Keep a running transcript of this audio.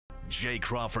Jay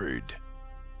Crawford,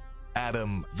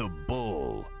 Adam the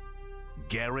Bull,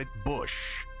 Garrett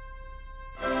Bush,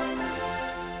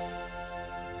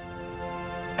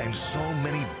 and so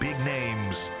many big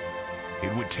names,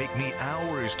 it would take me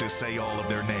hours to say all of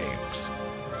their names.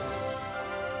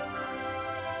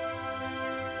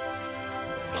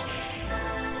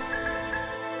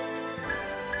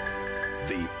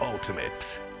 The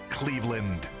ultimate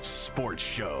Cleveland sports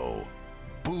show.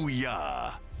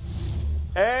 Booyah.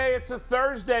 Hey, it's a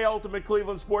Thursday Ultimate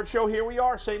Cleveland Sports Show. Here we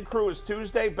are, same crew as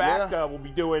Tuesday. Back, we'll be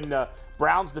doing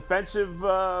Browns defensive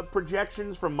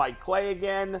projections from Mike Clay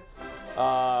again.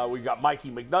 We've got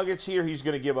Mikey McNuggets here. He's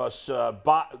going to give us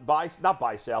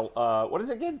buy, sell. What is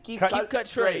it again? Keep, cut,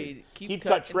 trade. Keep,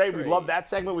 cut, trade. We love that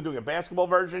segment. We're doing a basketball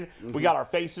version. Mm-hmm. We got our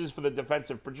faces for the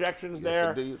defensive projections there.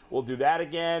 Indeed. We'll do that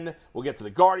again. We'll get to the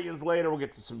Guardians later. We'll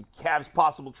get to some Cavs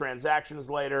possible transactions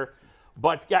later.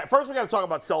 But first we got to talk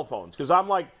about cell phones, because I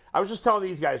was just telling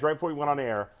these guys right before we went on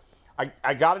air,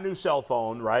 I got a new cell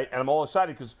phone, right? And I'm all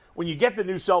excited because when you get the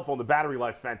new cell phone, the battery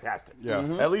life's fantastic. Yeah.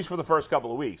 Mm-hmm. At least for the first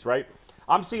couple of weeks, right?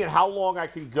 I'm seeing how long I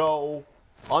can go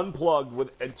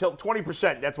unplugged until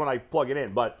 20%. That's when I plug it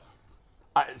in. But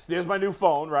there's my new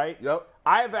phone, right? Yep.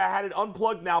 I have had it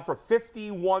unplugged now for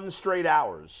 51 straight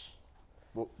hours.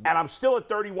 And I'm still at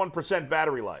 31%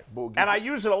 battery life. And I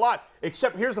use it a lot,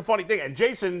 except here's the funny thing. And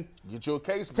Jason, get you a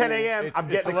case. 10 a.m. I'm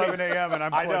getting 11 a.m. and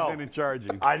I'm plugged in and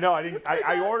charging. I know.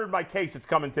 I ordered my case. It's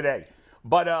coming today.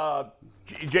 But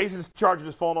Jason's charging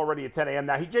his phone already at 10 a.m.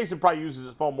 Now, Jason probably uses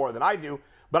his phone more than I do,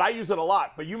 but I use it a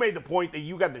lot. But you made the point that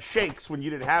you got the shakes when you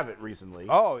didn't have it recently.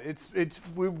 Oh,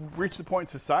 we've reached the point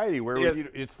in society where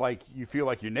it's like you feel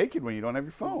like you're naked when you don't have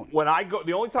your phone. When I go,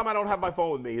 the only time I don't have my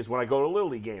phone with me is when I go to Little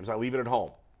League games. I leave it at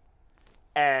home.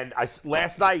 And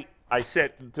last night I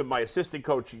said to my assistant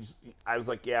coach, I was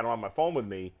like, "Yeah, I don't have my phone with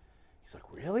me." He's like,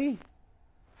 "Really?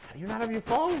 How do you not have your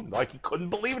phone?" Like, he couldn't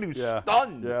believe it. He was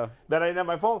stunned that I didn't have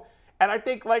my phone. And I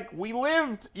think, we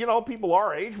lived, people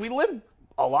our age, we lived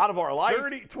a lot of our life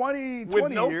 20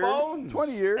 no years. Phones.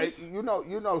 20 years.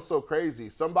 Hey, so crazy.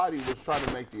 Somebody was trying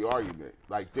to make the argument.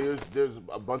 Like, there's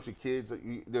a bunch of kids.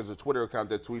 There's a Twitter account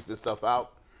that tweets this stuff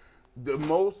out. The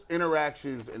most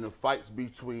interactions and the fights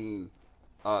between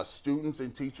students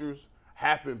and teachers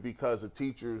happen because of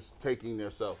teachers taking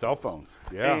their cell phones.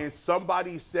 Yeah. And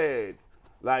somebody said,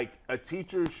 a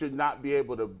teacher should not be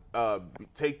able to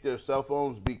take their cell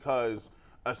phones because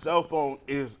a cell phone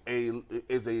is a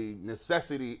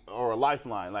necessity or a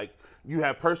lifeline. Like, you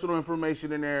have personal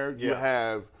information in there. Yeah. You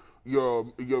have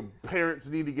your parents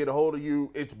need to get a hold of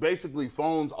you. It's basically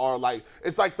phones are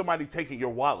it's like somebody taking your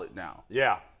wallet now.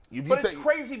 Yeah. It's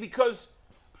crazy because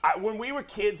when we were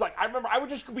kids, I remember I would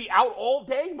just be out all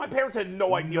day. My parents had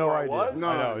no idea where I was.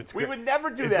 No, we would never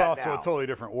do that. It's also now. a totally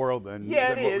different world than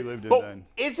what we lived in but then.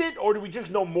 Is it, or do we just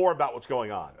know more about what's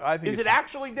going on? I think is it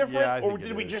actually different, or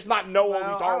did we just not know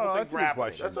all these horrible things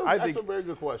happening? That's a very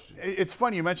good question. It's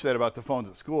funny you mentioned that about the phones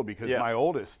at school because my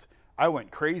oldest, I went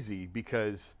crazy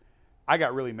because I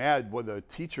got really mad with a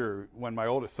teacher when my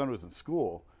oldest son was in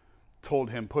school, told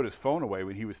him put his phone away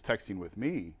when he was texting with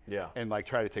me and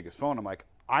try to take his phone. I'm like,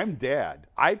 I'm dad.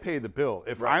 I pay the bill.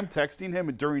 If I'm texting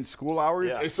him during school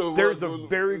hours, there's a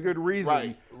very good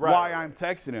reason why I'm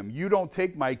texting him. You don't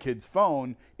take my kid's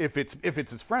phone if it's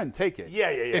his friend. Take it. Yeah.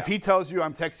 If he tells you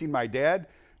I'm texting my dad,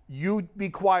 you be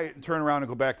quiet and turn around and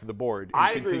go back to the board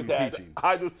and continue teaching.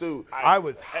 I do too. I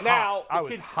was hot. Now,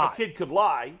 hot. A kid could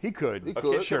lie. He could. A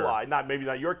kid could lie. Maybe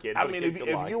not your kid. I mean,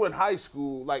 if you in high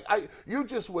school, you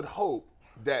just would hope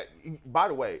that, by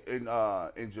the way, in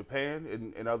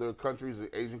Japan, in other countries,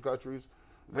 Asian countries,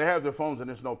 they have their phones and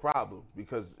it's no problem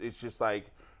because it's just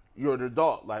you're an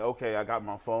adult. Okay, I got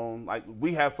my phone.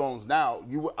 We have phones now.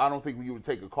 I don't think you would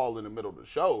take a call in the middle of the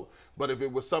show, but if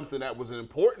it was something that was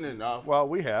important enough. Well,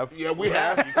 we have. Yeah, we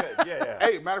have. You could. Yeah.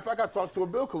 Hey, matter of fact, I talked to a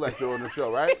bill collector on the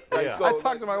show, right? I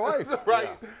talked to my wife. Right.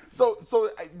 Yeah. So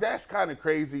that's kind of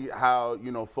crazy how,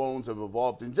 phones have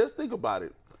evolved. And just think about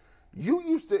it. You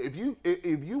used to, if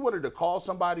you wanted to call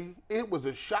somebody, it was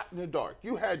a shot in the dark.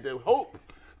 You had to hope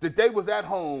that they was at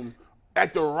home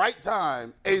at the right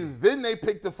time, and then they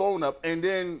picked the phone up, and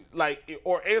then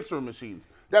or answering machines.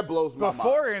 That blows my mind.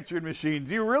 Before answering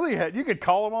machines, you could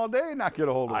call them all day and not get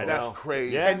a hold of them. That's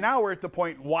crazy. Yeah. And now we're at the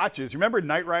point, watches. Remember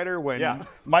Knight Rider when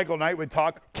Michael Knight would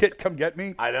talk, Kit, come get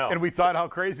me? I know. And we thought how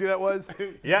crazy that was.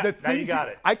 Yeah, now you got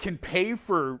it. I can pay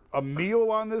for a meal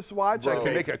on this watch. Bro. I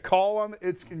can make a call on it.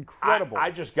 It's incredible.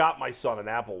 I just got my son an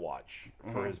Apple Watch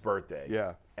for his birthday.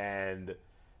 Yeah. And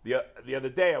the other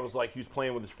day, I was he was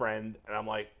playing with his friend, and I'm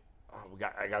like,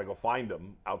 I got to go find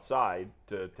him outside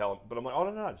to tell him. But I'm like, oh,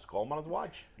 no, just call him on his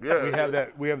watch. Yeah,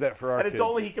 we have that for our kids.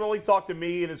 And he can only talk to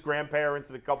me and his grandparents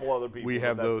and a couple other people. We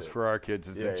have those for our kids.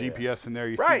 It's the GPS in there.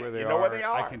 You see where they are. Where they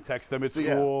are. I can text them at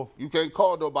school. You can't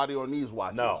call nobody on these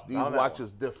watches. No, these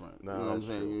watches different. No, you know what I'm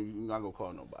saying? You're not going to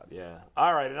call nobody. Yeah.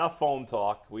 All right, enough phone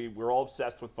talk. We're all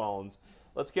obsessed with phones.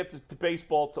 Let's get to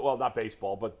baseball. Well, not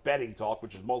baseball, but betting talk,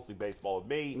 which is mostly baseball with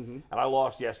me. And I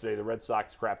lost yesterday. The Red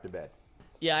Sox crapped the bed.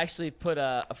 Yeah, I actually put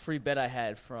a free bet I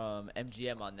had from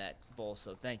MGM on that, Bull,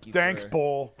 so thank you. Thanks,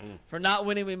 Bull. For not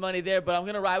winning me money there, but I'm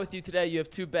going to ride with you today. You have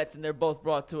 2 bets, and they're both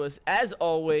brought to us, as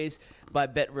always, by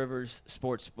Bet Rivers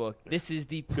Sportsbook. This is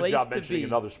the place to be. Good job mentioning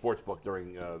another sportsbook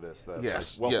during this.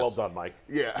 Yes. Well done, Mike.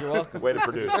 Yeah. You're welcome. Way to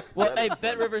produce. Well, hey,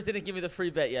 Bet Rivers didn't give me the free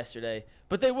bet yesterday,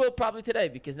 but they will probably today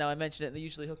because now I mention it, and they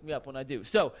usually hook me up when I do.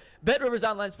 So, Bet Rivers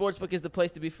Online Sportsbook is the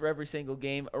place to be for every single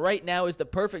game. Right now is the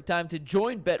perfect time to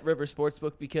join Bet Rivers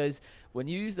Sportsbook because when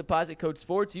you use the deposit code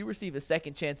SPORTS, you receive a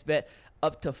second chance bet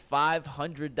up to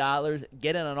 $500.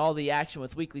 Get in on all the action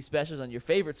with weekly specials on your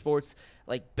favorite sports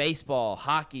like baseball,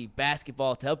 hockey,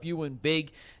 basketball to help you win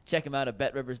big. Check them out at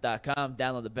betrivers.com.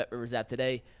 Download the BetRivers app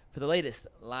today for the latest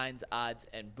lines, odds,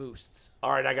 and boosts.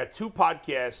 All right, I got 2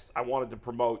 podcasts I wanted to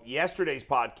promote. Yesterday's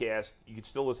podcast, you can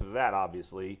still listen to that,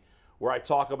 obviously, where I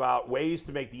talk about ways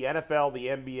to make the NFL, the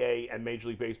NBA, and Major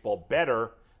League Baseball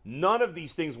better. None of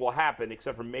these things will happen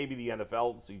except for maybe the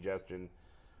NFL suggestion,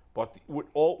 but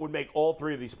would make all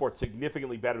 3 of these sports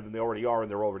significantly better than they already are, and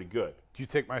they're already good. Did you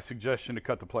take my suggestion to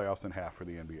cut the playoffs in half for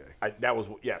the NBA?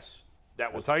 Yes.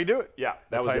 That's how you do it. Yeah,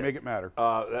 that's how you make it matter.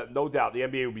 No doubt. The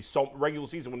NBA would be regular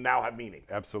season would now have meaning.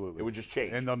 Absolutely. It would just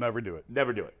change. And they'll never do it.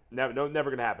 Never do it. Never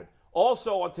going to happen.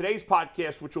 Also, on today's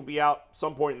podcast, which will be out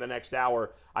some point in the next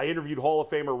hour, I interviewed Hall of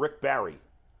Famer Rick Barry,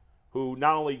 who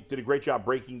not only did a great job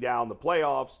breaking down the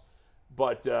playoffs,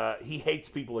 but he hates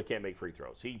people that can't make free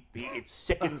throws. It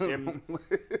sickens him.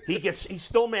 He's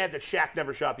still mad that Shaq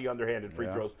never shot the underhanded free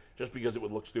throws just because it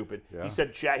would look stupid. Yeah. He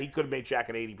said he could have made Shaq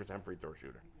an 80% free throw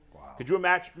shooter. Wow. Could you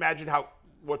imagine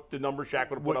what the number Shaq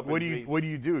would have put up? What do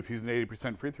you do if he's an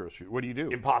 80% free throw shooter? What do you do?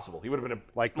 Impossible. He would have been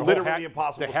literally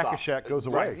impossible. The hack of Shaq goes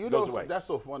away. Right. Goes away. That's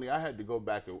so funny. I had to go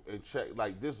back and check.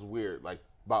 Like, this is weird. Like,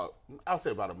 I'll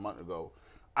say about a month ago,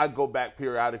 I go back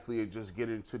periodically and just get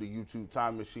into the YouTube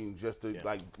time machine just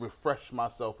to refresh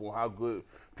myself on how good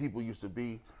people used to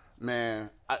be. Man,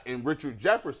 and Richard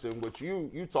Jefferson, which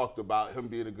you talked about him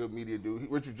being a good media dude.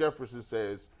 Richard Jefferson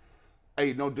says,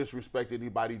 "Hey, no disrespect to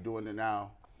anybody doing it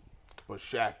now, but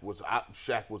Shaq was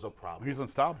a problem. He's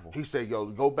unstoppable." He said, "Yo,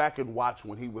 go back and watch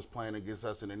when he was playing against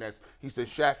us in the Nets." He said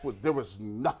there was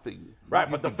nothing. Right,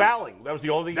 but the fouling, that was the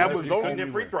only thing. That was the only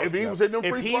hit free throws. If he was in them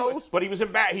free throws. But he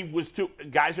was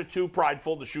guys are too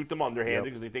prideful to shoot them underhanded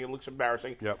because they think it looks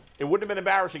embarrassing. Yep. It wouldn't have been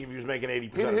embarrassing if he was making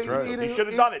 80%. He should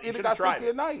have done it. He should have tried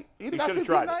it. He should have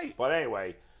tried it. But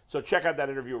anyway, so check out that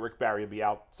interview with Rick Barry. It'll be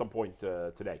out some point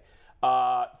today.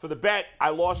 For the bet, I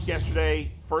lost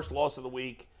yesterday, first loss of the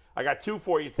week. I got 2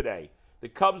 for you today. The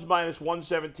Cubs minus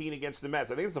 117 against the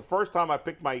Mets. I think it's the first time I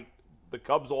picked the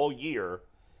Cubs all year.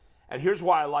 And here's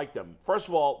why I like them. First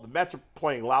of all, the Mets are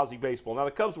playing lousy baseball. Now,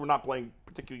 the Cubs were not playing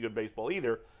particularly good baseball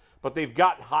either, but they've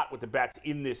gotten hot with the bats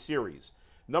in this series.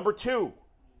 Number 2,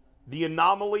 the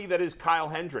anomaly that is Kyle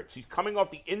Hendricks. He's coming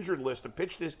off the injured list to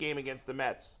pitch this game against the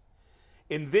Mets.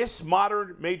 In this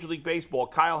modern Major League Baseball,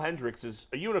 Kyle Hendricks is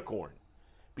a unicorn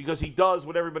because he does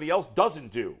what everybody else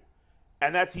doesn't do.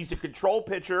 And he's a control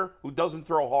pitcher who doesn't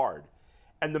throw hard.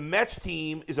 And the Mets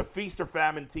team is a feast or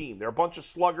famine team. They're a bunch of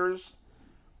sluggers.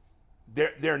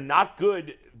 They're not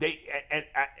good.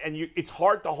 It's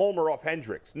hard to homer off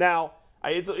Hendricks. Now,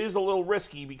 it is a little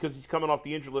risky because he's coming off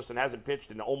the injured list and hasn't pitched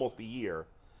in almost a year.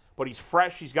 But he's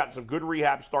fresh. He's gotten some good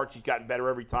rehab starts. He's gotten better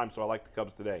every time, so I like the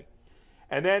Cubs today.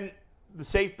 And then the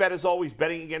safe bet is always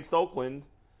betting against Oakland.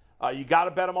 You got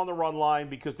to bet them on the run line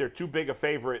because they're too big a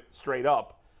favorite straight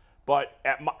up. But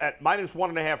at minus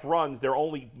 1.5 runs, they're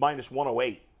only minus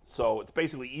 108. So it's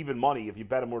basically even money if you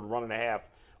bet them with a 1.5.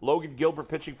 Logan Gilbert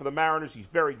pitching for the Mariners. He's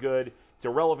very good. It's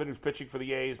irrelevant who's pitching for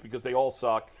the A's because they all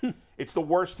suck. It's the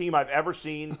worst team I've ever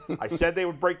seen. I said they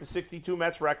would break the 62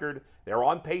 Mets record. They're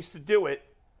on pace to do it.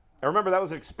 And remember, that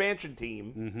was an expansion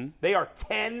team. Mm-hmm. They are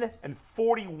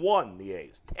 10-41, the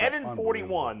A's.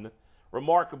 10-41.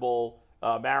 Remarkable.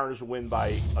 Mariners win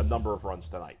by a number of runs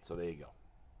tonight. So there you go.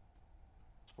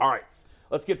 All right,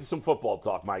 let's get to some football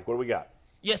talk, Mike. What do we got?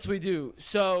 Yes, we do.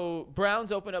 So,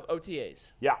 Browns open up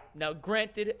OTAs. Yeah. Now,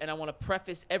 granted, and I want to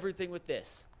preface everything with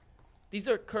this, these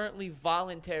are currently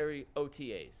voluntary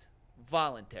OTAs.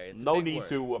 Voluntary. It's a no big need word.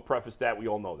 to preface that. We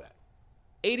all know that.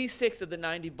 86 of the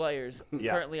 90 players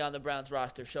currently on the Browns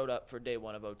roster showed up for day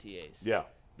one of OTAs. Yeah.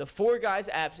 The 4 guys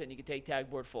absent, you can take tag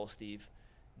board full, Steve.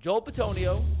 Joel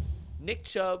Bitonio, Nick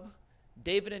Chubb,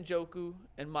 David Njoku,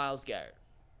 and Myles Garrett.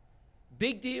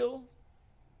 Big deal,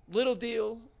 little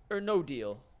deal, or no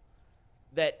deal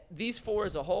that these 4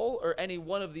 as a whole, or any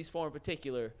one of these 4 in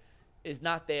particular, is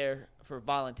not there for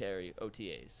voluntary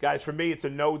OTAs. Guys, for me, it's a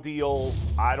no deal.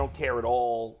 I don't care at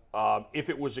all. If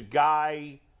it was a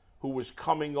guy who was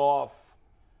coming off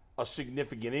a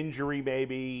significant injury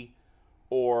maybe,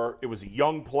 or it was a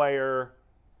young player,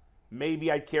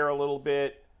 maybe I'd care a little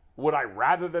bit. Would I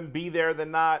rather them be there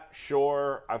than not?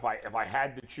 Sure. If I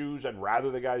had to choose, I'd rather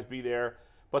the guys be there.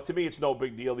 But to me, it's no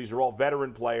big deal. These are all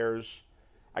veteran players.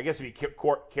 I guess if you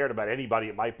cared about anybody,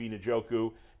 it might be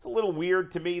Njoku. It's a little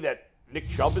weird to me that Nick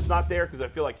Chubb is not there because I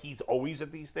feel like he's always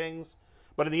at these things.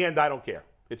 But in the end, I don't care.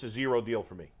 It's a zero deal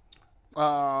for me.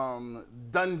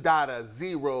 Dundada,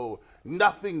 0,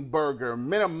 nothing burger,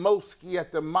 Minimoski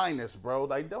at the minus, bro.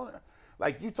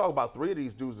 Like, you talk about 3 of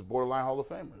these dudes as borderline Hall of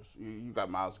Famers. You got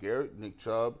Myles Garrett, Nick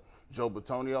Chubb, Joe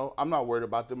Bitonio. I'm not worried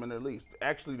about them in the least.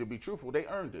 Actually, to be truthful, they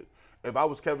earned it. If I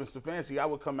was Kevin Stefanski, I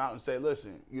would come out and say,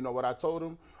 listen, you know what I told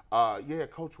him? Yeah,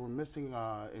 coach, we're missing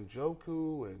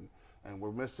Njoku and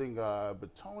we're missing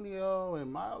Bitonio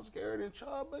and Myles Garrett and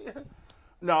Chubb.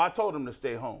 No, I told them to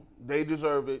stay home. They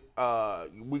deserve it.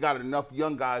 We got enough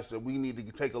young guys that we need to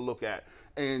take a look at.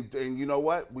 And you know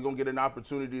what? We're going to get an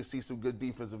opportunity to see some good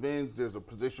defensive ends. There's a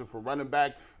position for running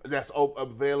back that's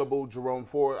available. Jerome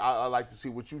Ford, I like to see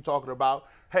what you're talking about.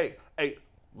 Hey,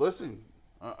 listen,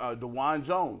 DeJuan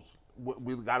Jones.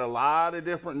 We've got a lot of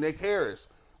different Nick Harris.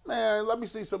 Man, let me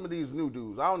see some of these new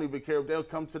dudes. I don't even care if they'll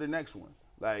come to the next one.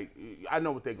 Like, I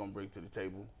know what they're going to bring to the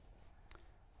table.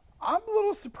 I'm a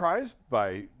little surprised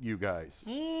by you guys.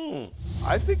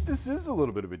 I think this is a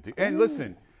little bit of a deal. And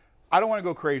listen, I don't want to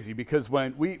go crazy because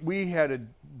when we had a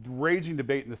raging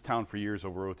debate in this town for years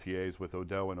over OTAs with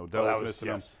Odell, and Odell was missing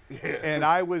them. Yeah. And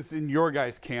I was in your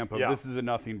guys' camp of this is a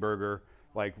nothing burger.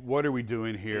 Like, what are we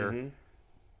doing here? Mm-hmm.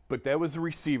 But that was a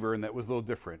receiver, and that was a little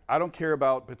different. I don't care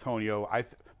about Bitonio.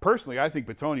 Personally, I think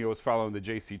Bitonio is following the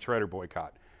J.C. Treader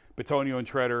boycott. Bitonio and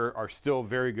Treader are still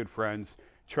very good friends.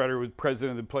 Treader was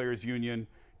president of the Players Union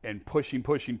and pushing.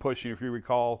 If you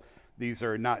recall, these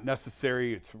are not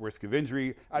necessary. It's risk of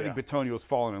injury. I think Bitonio's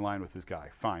falling in line with this guy.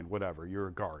 Fine, whatever. You're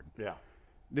a guard. Yeah.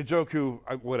 Njoku,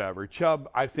 whatever. Chubb,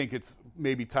 I think it's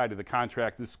maybe tied to the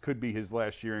contract. This could be his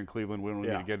last year in Cleveland. We don't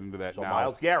need to get into that now. So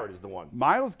Myles Garrett is the one.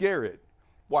 Myles Garrett.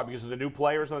 Why? Because of the new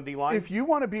players on the D-line? If you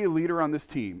want to be a leader on this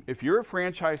team, if you're a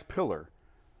franchise pillar,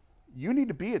 you need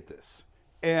to be at this.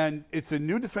 And it's a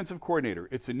new defensive coordinator.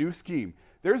 It's a new scheme.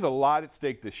 There's a lot at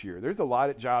stake this year. There's a lot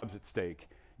of jobs at stake.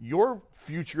 Your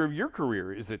future of your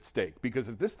career is at stake because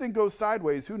if this thing goes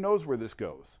sideways, who knows where this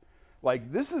goes?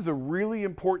 Like, this is a really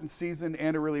important season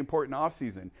and a really important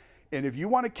offseason. And if you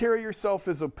want to carry yourself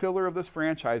as a pillar of this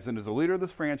franchise and as a leader of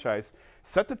this franchise,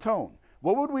 set the tone.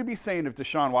 What would we be saying if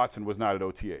Deshaun Watson was not at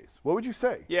OTAs? What would you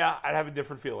say? Yeah, I'd have a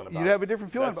different feeling about it. You'd have a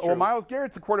different feeling. Well, Myles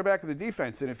Garrett's the quarterback of the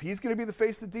defense, and if he's going to be the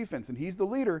face of the defense and he's the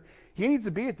leader, he needs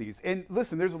to be at these. And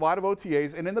listen, there's a lot of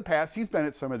OTAs, and in the past, he's been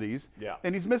at some of these,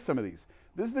 and he's missed some of these.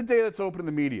 This is the day that's open to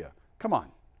the media. Come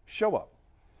on, show up.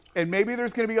 And maybe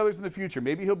there's going to be others in the future.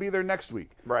 Maybe he'll be there next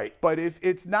week. Right. But if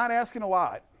it's not asking a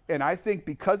lot, and I think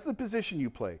because of the position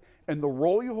you play and the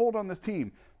role you hold on this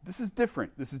team, this is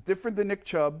different. This is different than Nick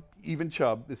Chubb, even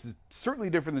Chubb. This is certainly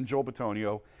different than Joel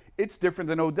Bitonio. It's different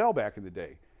than Odell back in the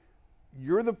day.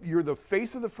 You're the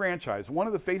face of the franchise, one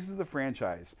of the faces of the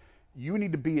franchise. You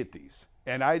need to be at these.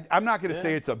 And I'm not going to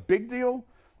say it's a big deal,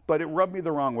 but it rubbed me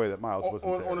the wrong way that Myles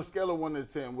wasn't there. On a scale of 1 to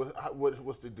 10,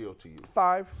 what's the deal to you?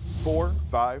 5, 4,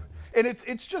 5. And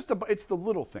it's just it's the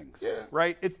little things,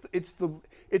 right? It's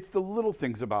the little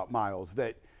things about Myles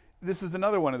that. This is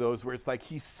another one of those where it's like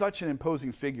he's such an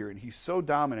imposing figure and he's so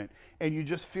dominant, and you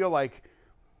just feel like,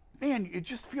 man,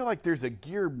 there's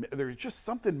there's just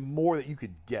something more that you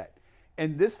could get.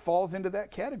 And this falls into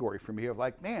that category for me of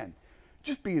like, man,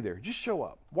 just be there. Just show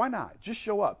up. Why not? Just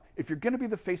show up. If you're going to be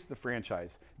the face of the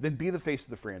franchise, then be the face of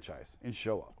the franchise and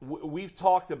show up. We've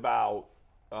talked about,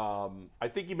 I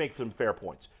think you make some fair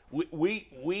points.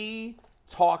 We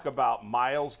talk about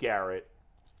Myles Garrett,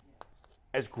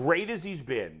 as great as he's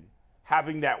been,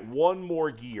 having that one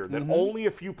more gear that only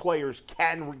a few players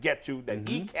can get to, that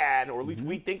he can, or at least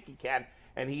we think he can,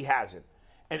 and he hasn't.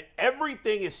 And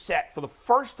everything is set for the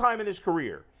first time in his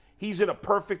career. He's in a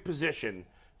perfect position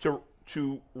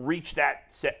to reach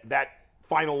that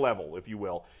final level, if you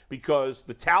will, because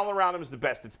the talent around him is the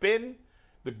best it's been.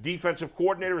 The defensive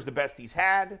coordinator is the best he's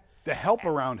had. The help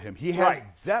around him. He has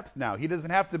depth now. He doesn't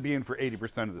have to be in for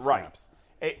 80% of the snaps.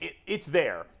 It's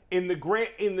there. In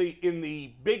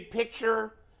the big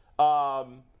picture,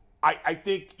 I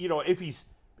think, if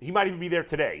he might even be there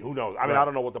today. Who knows? I mean, I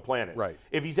don't know what the plan is. Right.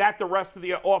 If he's at the rest of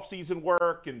the offseason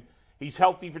work and he's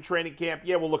healthy for training camp,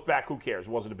 we'll look back. Who cares?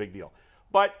 It wasn't a big deal.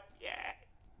 But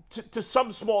to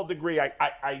some small degree,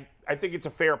 I think it's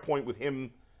a fair point with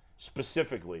him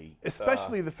specifically.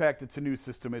 Especially the fact it's a new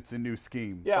system, it's a new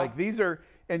scheme. Yeah. Like these are,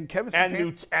 and Kevin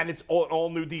and it's all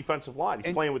new defensive line.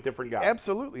 He's playing with different guys.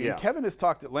 Absolutely. Yeah. And Kevin has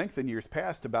talked at length in years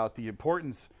past about the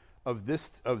importance of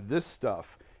this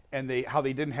stuff and how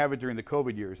they didn't have it during the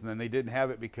COVID years, and then they didn't have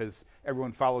it because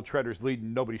everyone followed Treader's lead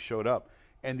and nobody showed up.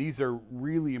 And these are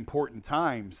really important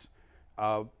times.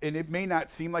 And it may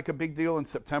not seem like a big deal in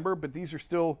September, but these are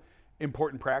still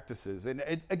important practices. And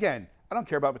again, I don't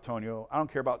care about Bitonio. I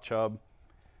don't care about Chubb.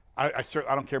 I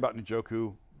don't care about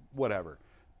Njoku, whatever.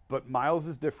 But Myles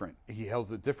is different. He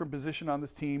holds a different position on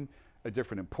this team, a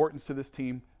different importance to this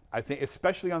team. I think,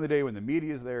 especially on the day when the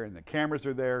media is there and the cameras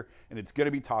are there and it's going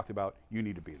to be talked about, you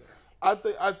need to be there. I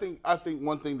think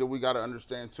one thing that we got to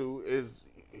understand too is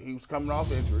he was coming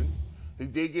off injury. He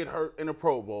did get hurt in a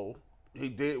Pro Bowl. He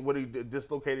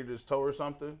dislocated his toe or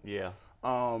something. Yeah.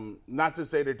 Not to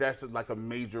say that that's like a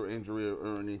major injury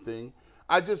or anything.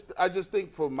 I just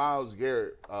think for Myles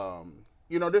Garrett,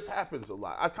 this happens a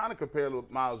lot. I kind of compare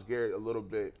Myles Garrett a little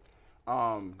bit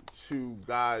to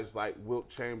guys like Wilt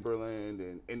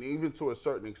Chamberlain and even to a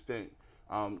certain extent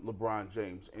LeBron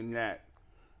James, in that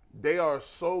they are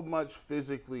so much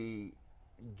physically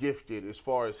gifted as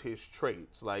far as his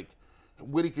traits, like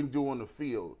what he can do on the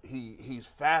field. He's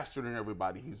faster than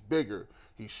everybody. He's bigger.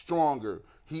 He's stronger.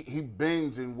 He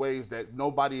bends in ways that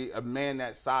a man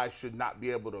that size should not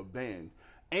be able to bend.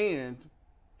 And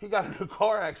he got in a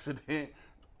car accident,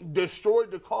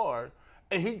 destroyed the car,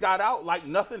 and he got out like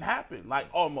nothing happened, like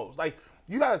almost. Like,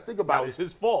 you got to think about it. That was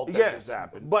his fault that yes, this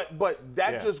happened. But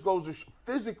that just goes to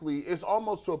physically, it's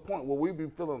almost to a point where we be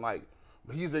feeling like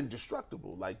he's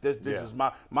indestructible. Like this is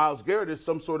Myles Garrett is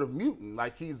some sort of mutant.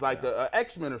 Like he's like a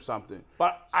X-Men or something.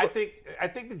 But I think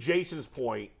that Jason's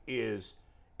point is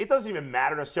it doesn't even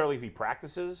matter necessarily if he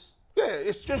practices. Yeah,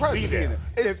 it's just be there.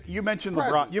 If you mentioned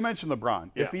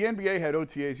LeBron, Yeah. If the NBA had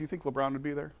OTAs, you think LeBron would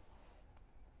be there?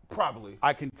 Probably.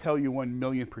 I can tell you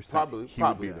 1,000,000% he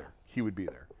would be yeah. there. He would be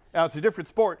there. Now, it's a different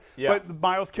sport, but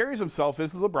Myles carries himself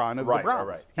as the LeBron of the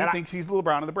Browns. He thinks he's the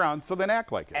LeBron of the Browns, so then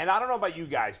act like it. And I don't know about you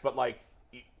guys, but like,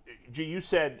 you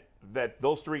said that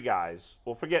those three guys,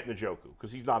 well, forget Njoku,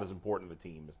 because he's not as important to the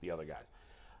team as the other guys.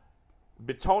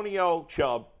 Bitonio,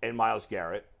 Chubb, and Myles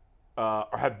Garrett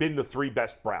have been the three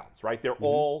best Browns, right? They're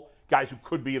all guys who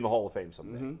could be in the Hall of Fame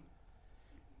someday. Mm-hmm.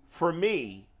 For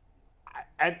me,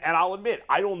 and I'll admit,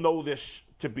 I don't know this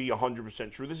to be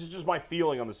 100% true. This is just my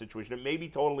feeling on the situation. It may be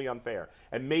totally unfair.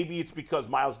 And maybe it's because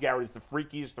Myles Garrett is the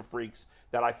freakiest of freaks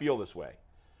that I feel this way.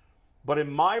 But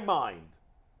in my mind,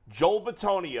 Joel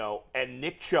Bitonio and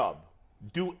Nick Chubb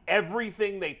do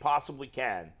everything they possibly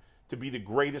can to be the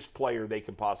greatest player they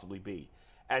can possibly be.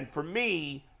 And for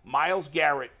me, Myles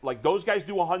Garrett, like those guys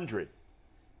do 100.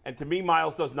 And to me,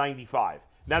 Myles does 95.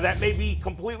 Now, that may be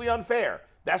completely unfair.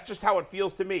 That's just how it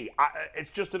feels to me.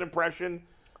 It's just an impression.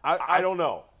 I don't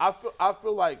know. I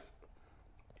feel like,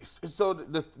 so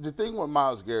the thing with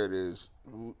Myles Garrett is,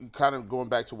 kind of going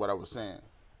back to what I was saying,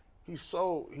 he's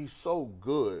so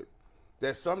good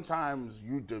that sometimes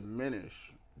you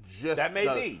diminish just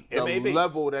the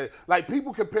level that, like,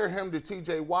 people compare him to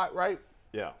TJ Watt, right?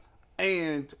 Yeah.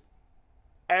 And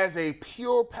as a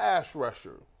pure pass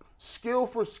rusher, skill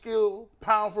for skill,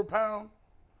 pound for pound,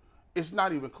 it's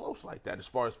not even close like that as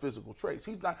far as physical traits.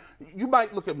 He's not. You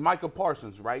might look at Micah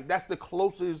Parsons, right? That's the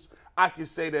closest I can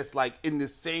say that's like in the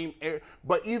same area.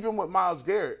 But even with Myles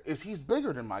Garrett, he's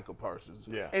bigger than Micah Parsons.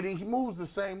 Yeah. And he moves the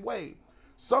same way.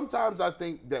 Sometimes I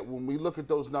think that when we look at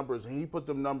those numbers, and he put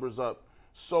them numbers up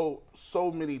so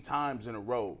many times in a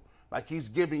row, like he's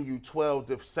giving you 12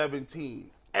 to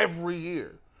 17 every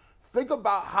year. Think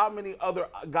about how many other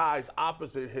guys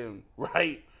opposite him,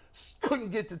 right,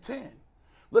 couldn't get to 10.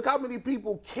 Look how many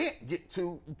people can't get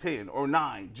to 10 or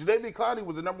 9. Jadeveon Clowney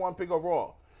was the number 1 pick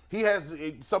overall. He has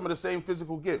some of the same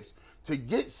physical gifts. To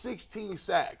get 16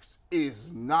 sacks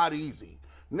is not easy.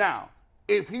 Now,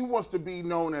 if he wants to be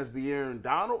known as the Aaron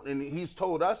Donald, and he's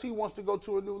told us he wants to go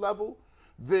to a new level,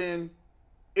 then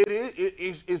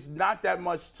it's not that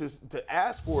much to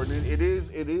ask for. And it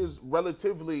is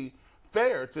relatively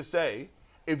fair to say,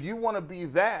 if you want to be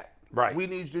that, right, we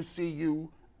need to see you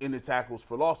in the tackles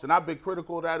for loss. And I've been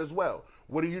critical of that as well.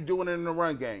 What are you doing in the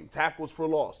run game? Tackles for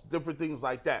loss, different things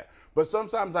like that. But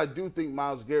sometimes I do think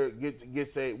Myles Garrett gets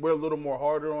we're a little more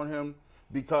harder on him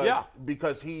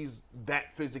because he's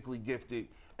that physically gifted,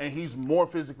 and he's more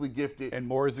physically gifted, and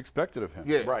more is expected of him.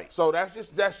 Yeah, right. So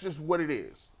that's just what it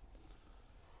is.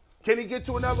 Can he get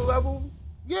to another level?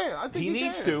 Yeah, I think he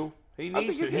needs can. to. He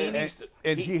needs to.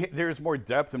 And there's more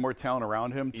depth and more talent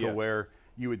around him to where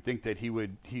you would think that he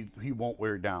won't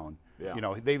wear down. Yeah. You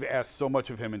know, they've asked so much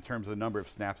of him in terms of the number of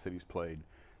snaps that he's played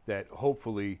that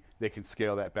hopefully they can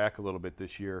scale that back a little bit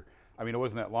this year. I mean, it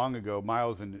wasn't that long ago.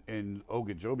 Myles and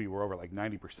Ogunjobi were over like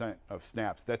 90% of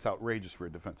snaps. That's outrageous for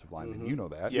a defensive lineman. Mm-hmm. You know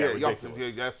that. Yeah, that's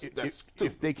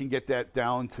if they can get that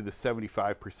down to the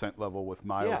 75% level with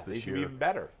Myles this year, even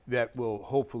better. That will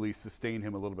hopefully sustain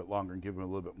him a little bit longer and give him a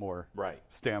little bit more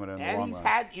stamina in the long run. And he's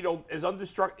had, as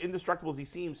indestructible as he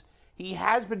seems, he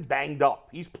has been banged up.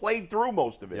 He's played through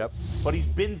most of it, but he's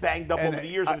been banged up over the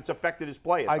years, and it's affected his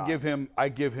play. I give him.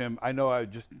 I know I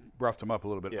just roughed him up a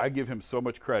little bit. I give him so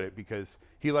much credit because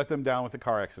he let them down with the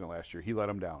car accident last year. He let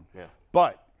them down. Yeah.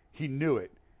 But he knew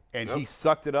it, and he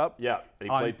sucked it up. Yeah, and he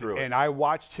played through it. And I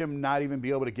watched him not even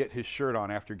be able to get his shirt on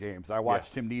after games. I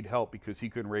watched him need help because he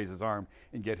couldn't raise his arm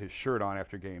and get his shirt on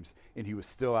after games, and he was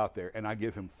still out there. And I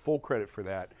give him full credit for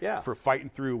that, for fighting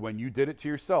through when you did it to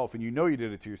yourself, and you know you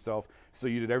did it to yourself, so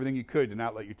you did everything you could to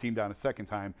not let your team down a second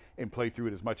time and play through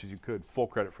it as much as you could. Full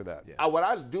credit for that. Yeah. What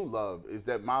I do love is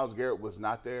that Myles Garrett was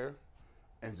not there,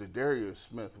 and Zadarius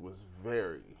Smith was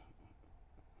very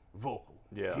vocal.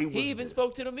 Yeah. He even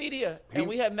spoke to the media. And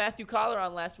we had Matthew Collar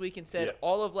on last week and said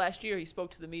all of last year he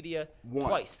spoke to the media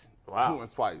twice. Wow.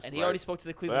 Twice. And he already spoke to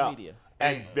the Cleveland media.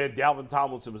 And Dalvin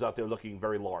Tomlinson was out there looking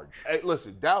very large. Hey,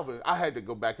 listen, Dalvin, I had to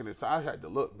go back in the time. I had to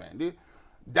look, man.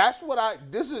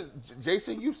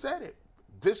 Jason, you said it.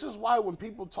 This is why when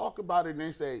people talk about it and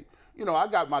they say, I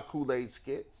got my Kool-Aid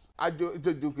skits. I do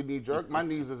the Duke and knee jerk. My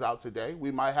knees is out today. We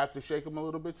might have to shake them a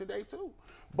little bit today too.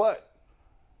 But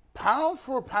pound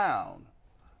for pound,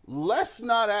 let's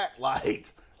not act like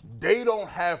they don't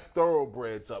have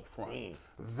thoroughbreds up front.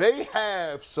 They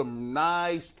have some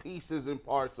nice pieces and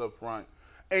parts up front.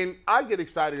 And I get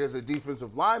excited as a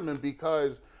defensive lineman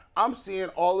because I'm seeing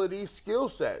all of these skill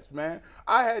sets, man.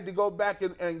 I had to go back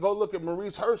and go look at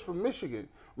Maurice Hurst from Michigan.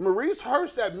 Maurice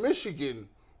Hurst at Michigan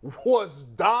was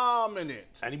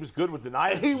dominant. And he was good with the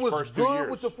Niners. He was good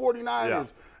with the 49ers. Yeah.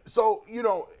 So,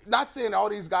 not saying all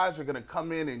these guys are going to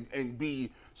come in and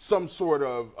be some sort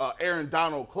of Aaron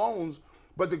Donald clones,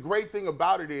 but the great thing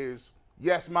about it is,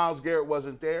 yes, Myles Garrett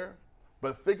wasn't there,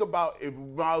 but think about if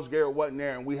Myles Garrett wasn't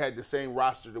there and we had the same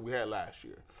roster that we had last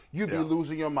year. You'd be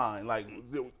losing your mind. Like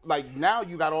now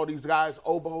you got all these guys,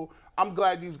 Obo. I'm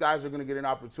glad these guys are going to get an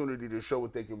opportunity to show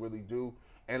what they can really do.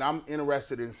 And I'm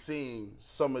interested in seeing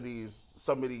some of these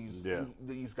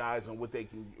guys and what they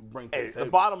can bring to the table.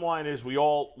 The bottom line is we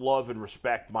all love and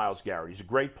respect Myles Garrett. He's a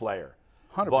great player.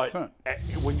 100%. But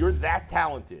when you're that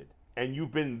talented and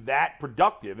you've been that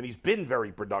productive, and he's been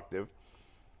very productive,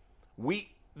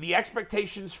 the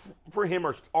expectations for him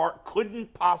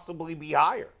couldn't possibly be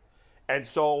higher. And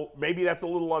so maybe that's a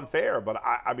little unfair, but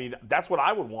I mean, that's what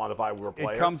I would want if I were a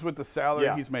player. It comes with the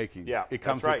salary he's making. Yeah, it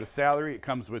comes with the salary. It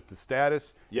comes with the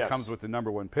status. Yes. It comes with the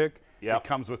number one pick. Yep. It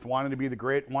comes with wanting to be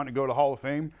wanting to go to Hall of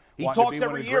Fame. He talks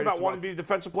every year about wanting to be the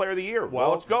Defensive Player of the Year.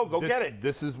 Well, let's go get it.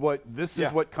 This is what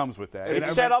comes with that.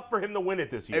 It's set up for him to win it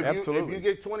this year. Absolutely. If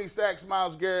you get 20 sacks,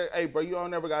 Myles Garrett, hey, bro, you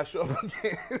don't never got to show up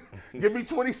again. Give me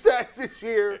 20 sacks this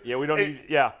year. Yeah, we don't need.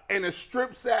 Yeah. And a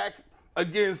strip sack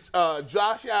against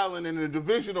Josh Allen in the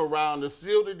divisional round to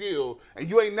seal the deal, and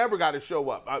you ain't never got to show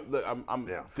up.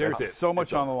 There's so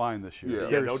much on the line this year.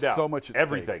 Yeah, no doubt. So much at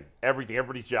everything,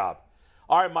 everybody's job.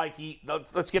 All right, Mikey,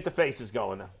 let's get the faces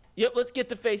going. Yep, let's get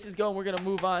the faces going. We're going to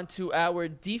move on to our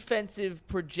defensive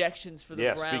projections for the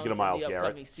Browns speaking of Myles in the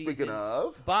upcoming Garrett. season. Speaking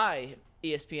of, by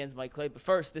ESPN's Mike Clay. But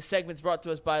first, this segment's brought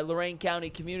to us by Lorain County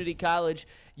Community College.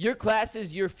 Your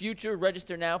classes, your future.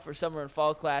 Register now for summer and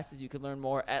fall classes. You can learn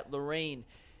more at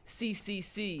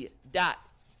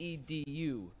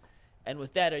lorainccc.edu. And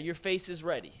with that, are your faces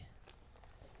ready?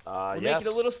 We're making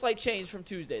a little slight change from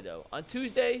Tuesday, though. On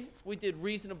Tuesday, we did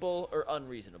reasonable or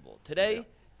unreasonable. Today,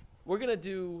 we're going to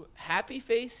do happy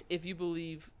face if you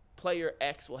believe player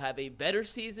X will have a better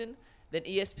season than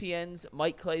ESPN's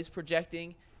Mike Clay's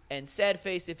projecting, and sad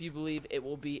face if you believe it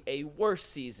will be a worse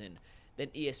season than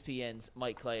ESPN's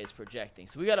Mike Clay is projecting.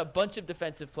 So we got a bunch of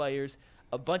defensive players,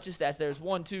 a bunch of stats. There's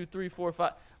 1, 2, 3, 4,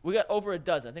 5. We got over a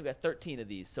dozen. I think we got 13 of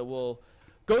these. So we'll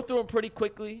go through them pretty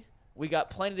quickly. We got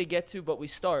plenty to get to, but we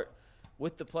start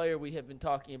with the player we have been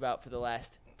talking about for the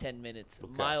last 10 minutes,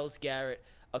 Myles Garrett.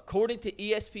 According to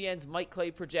ESPN's Mike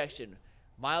Clay projection,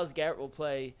 Myles Garrett will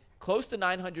play close to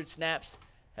 900 snaps,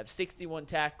 have 61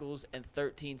 tackles, and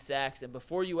 13 sacks. And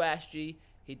before you ask, G,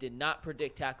 he did not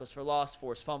predict tackles for loss,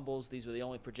 forced fumbles. These were the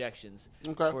only projections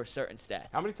for certain stats.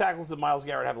 How many tackles did Myles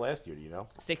Garrett have last year, do you know?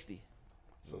 60.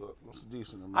 So that's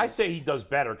decent. I say he does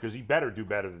better because he better do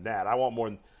better than that. I want more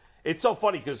than – it's so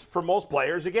funny because for most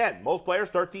players,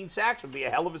 13 sacks would be a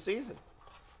hell of a season.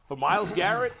 For Myles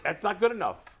Garrett, that's not good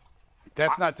enough.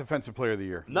 That's not Defensive Player of the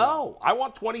Year. No, I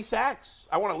want 20 sacks.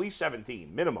 I want at least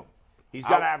 17 minimum. He's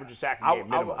got to average a sack a game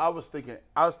minimum. I was thinking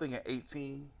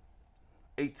 18.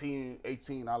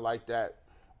 18, I like that.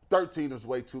 13 is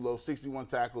way too low. 61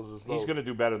 tackles is low. He's going to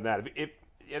do better than that.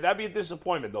 That'd be a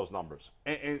disappointment, those numbers.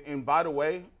 And by the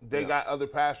way, they got other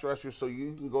pass rushers, so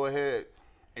you can go ahead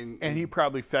and he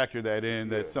probably factored that in,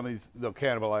 that some of these, they'll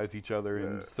cannibalize each other,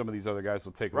 and some of these other guys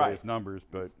will take away his numbers.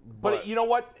 But you know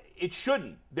what? It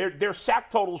shouldn't. Their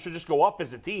sack totals should just go up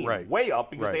as a team, way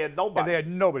up, because they had nobody. And they had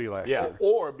nobody last year.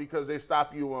 Or because they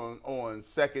stop you on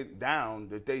second down,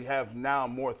 that they have now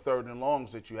more third and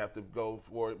longs that you have to go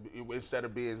for instead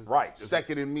of being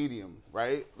second and medium,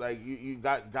 right? Like you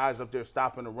got guys up there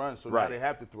stopping the run, so now they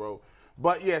have to throw.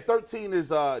 But 13 is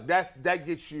that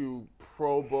gets you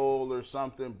Pro Bowl or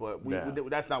something, but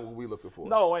that's not what we're looking for.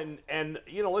 No, and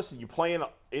listen, you playing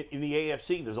in the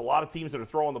AFC. There's a lot of teams that are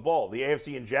throwing the ball. The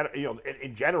AFC in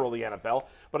general, the NFL,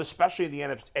 but especially in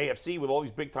the AFC with all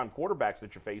these big time quarterbacks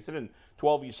that you're facing in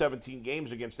 12-17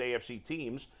 games against AFC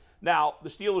teams. Now the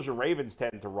Steelers and Ravens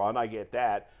tend to run. I get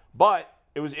that, but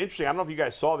it was interesting. I don't know if you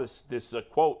guys saw this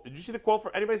quote. Did you see the quote?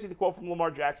 Anybody see the quote from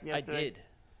Lamar Jackson yesterday? I did.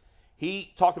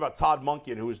 He talked about Todd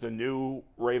Monken, who is the new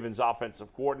Ravens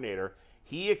offensive coordinator.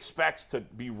 He expects to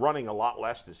be running a lot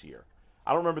less this year.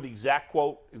 I don't remember the exact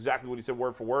quote, exactly what he said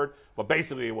word for word, but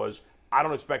basically it was, I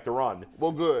don't expect to run.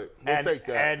 Well, good. We'll take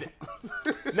that.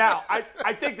 And now,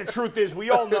 I think the truth is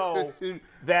we all know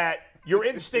that your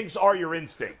instincts are your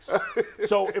instincts.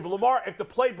 So if the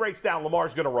play breaks down,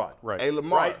 Lamar's going to run. Right. Hey,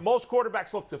 Lamar. Right? Most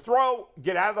quarterbacks look to throw,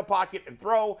 get out of the pocket and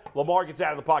throw. Lamar gets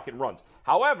out of the pocket and runs.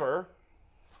 However,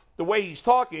 the way he's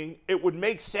talking, it would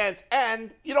make sense, and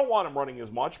you don't want him running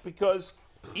as much because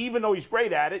even though he's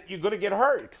great at it, you're going to get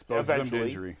hurt eventually. Him to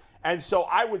injury. And so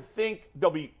I would think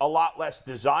there'll be a lot less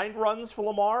designed runs for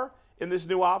Lamar in this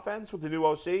new offense with the new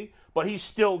OC, but he's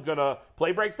still going to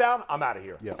play breaks down. I'm out of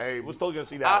here. Yeah. Hey, we're still going to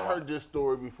see that. I heard this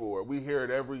story before. We hear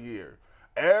it every year.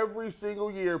 Every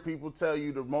single year, people tell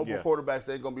you the mobile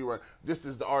quarterbacks ain't going to be running. This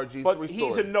is the RG3 but story.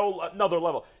 He's another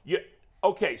level.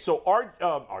 Okay, so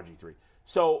RG3.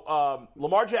 So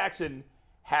Lamar Jackson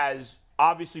has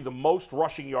obviously the most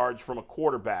rushing yards from a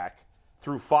quarterback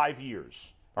through 5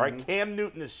 years. All right, Cam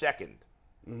Newton is second.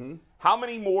 Mm-hmm. How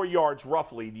many more yards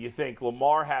roughly do you think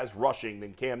Lamar has rushing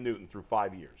than Cam Newton through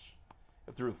 5 years,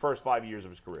 through the first 5 years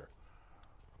of his career?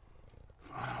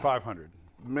 500.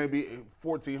 Maybe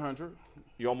 1,400.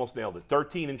 You almost nailed it.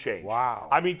 13 and change. Wow.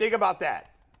 I mean, think about that.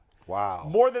 Wow.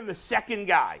 More than the second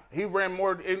guy. He ran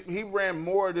more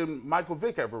than Michael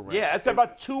Vick ever ran. Yeah, it's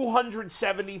about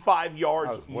 275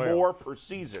 yards more per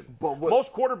season. But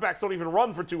most quarterbacks don't even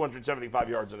run for 275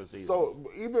 yards in a season.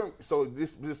 So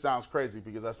this sounds crazy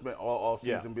because I spent all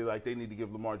season be like, they need to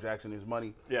give Lamar Jackson his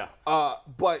money. Yeah.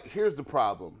 But here's the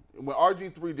problem. When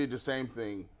RG3 did the same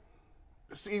thing,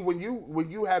 see, when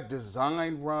you have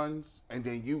design runs and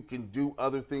then you can do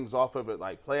other things off of it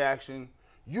like play action,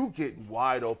 you get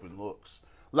wide open looks.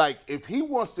 Like, if he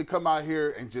wants to come out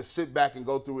here and just sit back and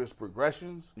go through his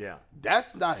progressions,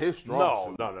 that's not his strong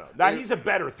suit. No. Now, he's a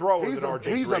better thrower than RG3.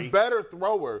 He's a better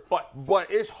thrower, but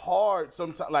it's hard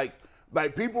sometimes.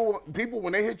 Like people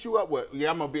when they hit you up with,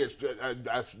 I'm going to be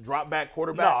a drop back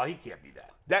quarterback. No, he can't be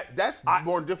that. That's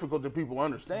more difficult than people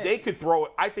understand. They could throw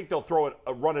it. I think they'll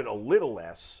run it a little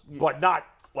less, but not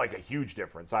like a huge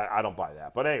difference. I don't buy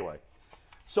that. But anyway.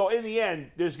 So in the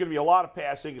end, there's going to be a lot of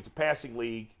passing. It's a passing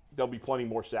league. There'll be plenty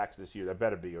more sacks this year. There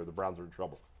better be, or the Browns are in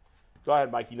trouble. Go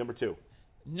ahead, Mikey, number 2.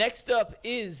 Next up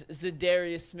is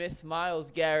Zadarius Smith,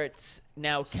 Myles Garrett's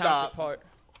counterpart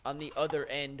on the other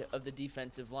end of the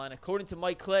defensive line. According to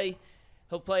Mike Clay,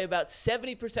 he'll play about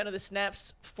 70% of the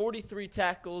snaps, 43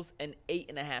 tackles, and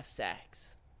 8.5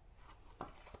 sacks.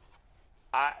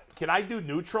 Can I do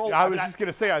neutral? I was just going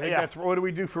to say, I think that's what do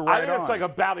we do for right on? I think it's like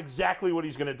about exactly what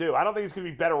he's going to do. I don't think it's going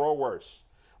to be better or worse.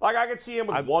 Like, I could see him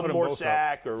with one more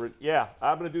sack. I'm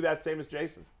going to do that same as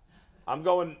Jason. I'm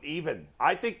going even.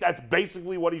 I think that's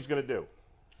basically what he's going to do.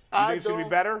 You think it's going to be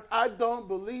better? I don't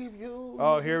believe you.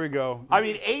 Oh, here we go. I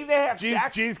mean, 8.5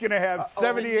 sacks. G's going to have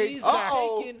 78 sacks.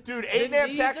 Dude,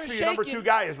 8.5 sacks for your number 2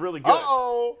 guy is really good.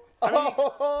 I mean,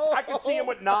 I can see him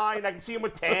with 9. I can see him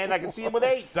with 10. I can see him with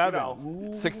 8. 7.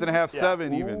 6.5,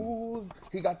 7 even.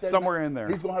 He got that somewhere in there.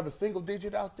 He's gonna have a single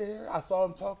digit out there. I saw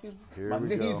him talking. My we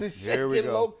knees go. is Here we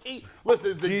shaking go. low key.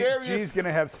 Listen, Zadarius. G's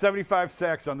gonna have 75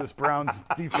 sacks on this Browns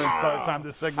defense by the time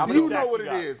this segment. many You sacks know what you it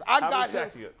got? is. How many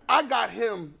sacks you got? I got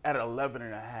him at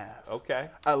 11.5. Okay.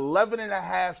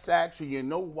 11.5 sacks, and you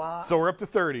know why? So we're up to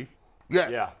 30. Yes.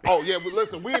 Yeah. Oh, yeah, but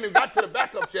listen, we ain't even got to the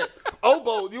backups yet.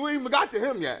 Obo, you ain't even got to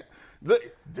him yet. Look,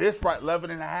 this right,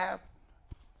 11.5,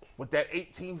 with that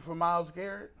 18 for Myles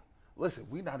Garrett, listen,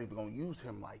 we're not even going to use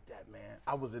him like that, man.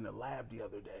 I was in the lab the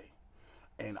other day,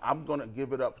 and I'm going to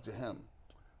give it up to him.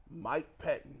 Mike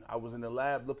Pettin, I was in the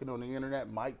lab looking on the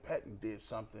internet. Mike Pettin did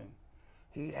something.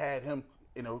 He had him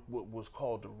in what was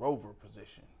called the rover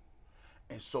position.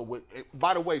 And so,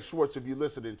 by the way, Schwartz, if you're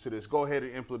listening to this, go ahead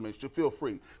and implement. You feel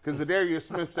free, because Zadarius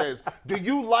Smith says, "Do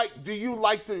you like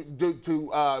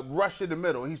to rush in the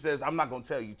middle?" And he says, "I'm not going to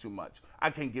tell you too much.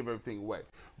 I can't give everything away."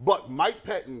 But Mike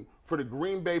Pettin for the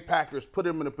Green Bay Packers put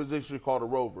him in a position called a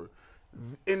rover.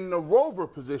 In the rover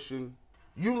position,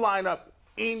 you line up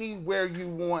anywhere you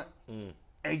want,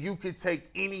 and you can take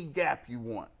any gap you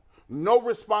want. No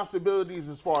responsibilities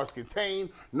as far as contained,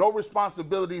 no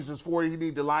responsibilities as far as you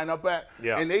need to line up at.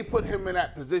 Yeah. And they put him in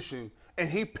that position, and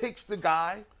he picks the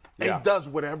guy and does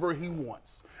whatever he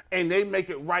wants. And they make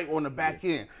it right on the back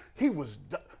end. He was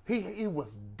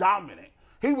dominant.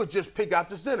 He would just pick out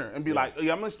the center and be like,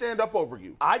 "Yeah, I'm going to stand up over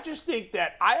you." I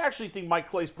actually think Mike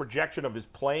Clay's projection of his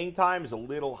playing time is a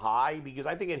little high, because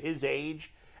I think at his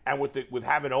age, and with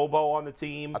having Obo on the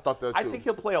team, I thought that I too. think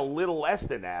he'll play a little less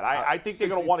than that. I think they're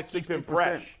going to want to keep him 60%.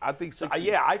 fresh. I think 60.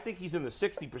 Yeah, I think he's in the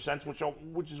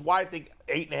 60%, which is why I think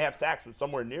 8.5 sacks or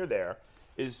somewhere near there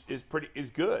is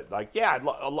good. Like, yeah,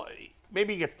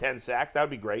 maybe he gets 10 sacks. That would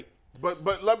be great. But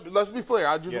let's be clear.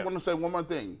 I just want to say one more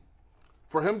thing.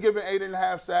 For him giving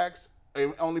 8.5 sacks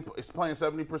and only is playing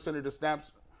 70% of the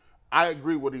snaps, I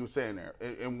agree with what he was saying there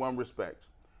in one respect.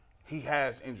 He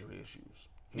has injury issues.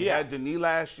 He had the knee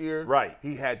last year. Right.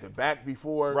 He had the back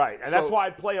before. Right, and that's why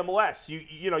I'd play him less.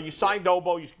 You signed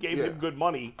Obo, you gave him good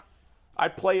money.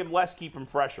 I'd play him less, keep him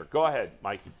fresher. Go ahead,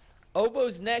 Mikey.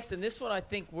 Obo's next, and this one I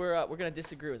think we're going to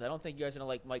disagree with. I don't think you guys are going to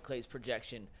like Mike Clay's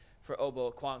projection for Obo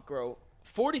Okwankwo.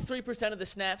 43% of the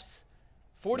snaps,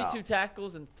 42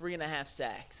 tackles, and 3.5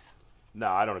 sacks. No,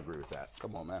 I don't agree with that.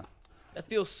 Come on, man. That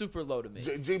feels super low to me.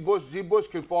 G. Bush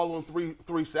can fall on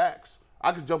three sacks.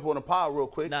 I could jump on a pile real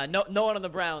quick. Nah, no one on the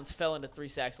Browns fell into 3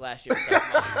 sacks last year. So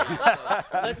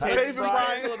let's be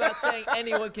careful about saying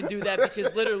anyone can do that,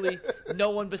 because literally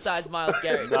no one besides Myles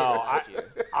Garrett did last year.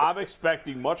 I'm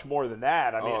expecting much more than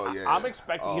that. I mean, I'm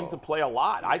expecting him to play a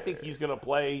lot. I think he's going to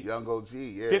play young OG,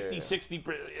 50, 60,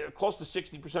 close to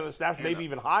 60% of the snaps, maybe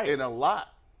even higher. And a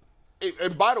lot.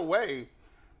 And by the way,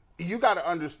 you got to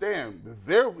understand,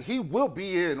 he will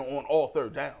be in on all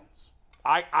third downs.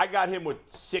 I got him with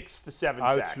 6 to 7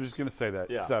 sacks. I was just going to say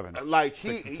that. Yeah. 7. Like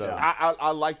 6 to 7.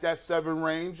 I like that 7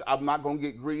 range. I'm not gonna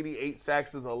get greedy. 8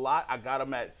 sacks is a lot. I got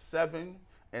him at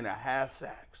 7.5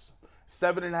 sacks.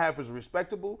 7.5 is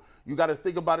respectable. You got to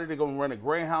think about it. They're gonna run a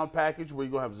Greyhound package where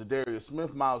you're gonna have Zadarius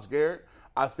Smith, Myles Garrett.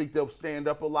 I think they'll stand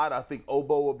up a lot. I think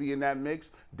Obo will be in that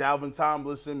mix. Dalvin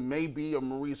Tomlinson, maybe, or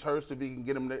Maurice Hurst if he can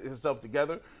get himself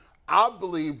together. I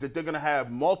believe that they're going to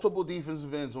have multiple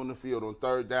defensive ends on the field on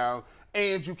third down,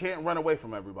 and you can't run away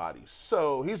from everybody.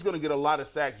 So he's going to get a lot of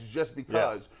sacks just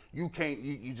because you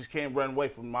just can't run away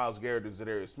from Myles Garrett and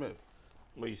Zadarius Smith.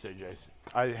 What do you say, Jason?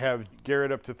 I have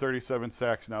Garrett up to 37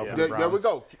 sacks now for the Browns. There we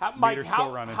go. Meter's still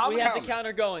running. We have the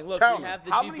counter going. Look, we have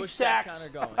the G. Bush sack counter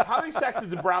going. How many sacks did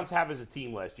the Browns have as a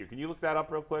team last year? Can you look that up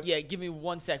real quick? Yeah, give me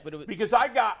 1 sec. But Because I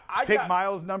got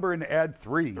Miles' number and add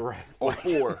 3. Right. Or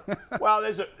 4. Well,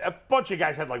 there's a bunch of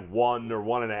guys had like 1 or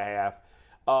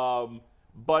 1.5.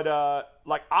 But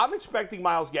I'm expecting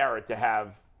Myles Garrett to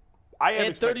have. They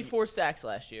had 34 sacks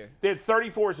last year. They had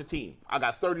 34 as a team. I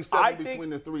got 37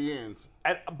 between the 3 ends.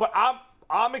 But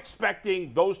I'm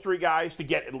expecting those 3 guys to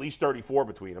get at least 34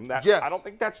 between them. Yes. I don't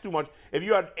think that's too much. If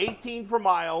you had 18 for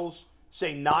Myles,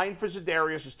 say 9 for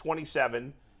Zadarius is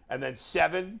 27, and then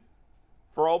 7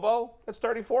 for Obo, that's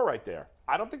 34 right there.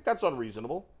 I don't think that's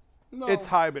unreasonable. No. It's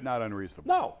high but not unreasonable.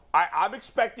 No. I'm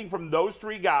expecting from those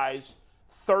 3 guys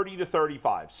 30 to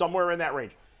 35, somewhere in that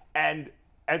range.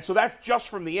 And so that's just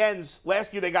from the ends.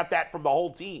 Last year they got that from the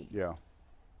whole team. Yeah.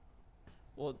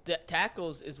 Well,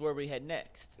 tackles is where we head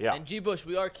next. Yeah. And G. Bush,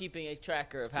 we are keeping a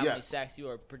tracker of how many sacks you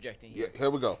are projecting here. Yeah, here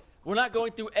we go. We're not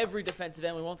going through every defensive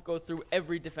end. We won't go through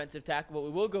every defensive tackle, but we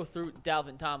will go through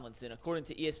Dalvin Tomlinson. According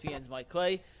to ESPN's Mike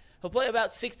Clay, he'll play about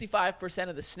 65%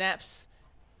 of the snaps.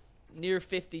 near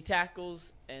 50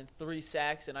 tackles and 3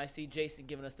 sacks, and I see Jason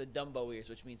giving us the Dumbo ears,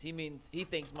 which means he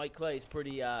thinks Mike Clay is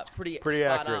pretty spot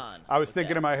accurate. on. I was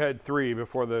thinking in my head 3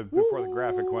 before the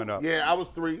graphic went up. Yeah, I was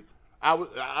 3.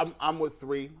 I'm with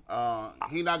 3.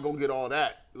 He not gonna get all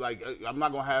that. Like, I'm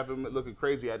not gonna have him looking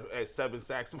crazy at 7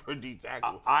 sacks for a D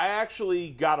tackle. I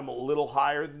actually got him a little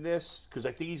higher than this because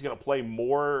I think he's going to play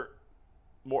more.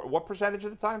 What percentage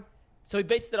of the time? So he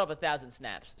based it off 1,000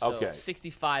 snaps. So Okay.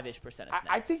 65-ish% of snaps.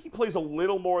 I think he plays a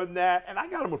little more than that, and I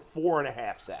got him with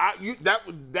 4.5 sacks.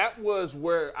 That was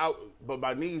where but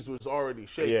my knees was already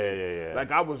shaking. Yeah. Like,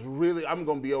 I'm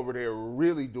gonna be over there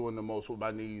really doing the most with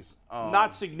my knees.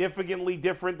 Not significantly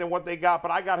different than what they got, but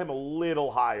I got him a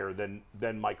little higher than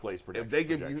Mike Clay's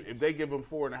prediction. If they give him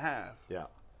 4.5, yeah,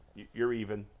 you're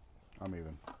even. I'm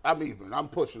even. I'm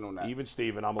pushing on that. Even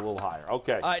Steven, I'm a little higher.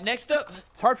 Okay. All right, next up.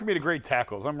 It's hard for me to grade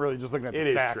tackles. I'm really just looking at the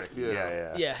It sacks. is tricky.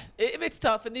 Yeah. Yeah, it's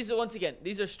tough, and these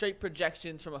are straight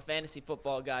projections from a fantasy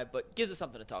football guy, but gives us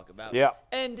something to talk about. Yeah.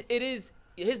 And it is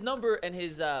his number and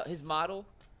his model.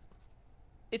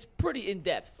 It's pretty in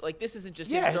depth. Like, this isn't just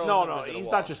him throwing numbers at a he's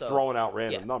wall, not just throwing out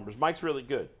random yeah. numbers. Mike's really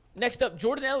good. Next up,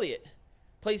 Jordan Elliott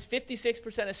plays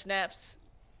 56% of snaps,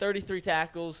 33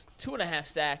 tackles, 2.5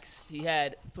 sacks. He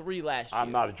had 3 last year.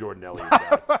 I'm not a Jordan Elliott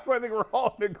guy. I think we're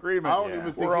all in agreement. I don't even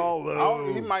think we're all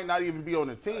low. he might not even be on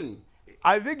the team.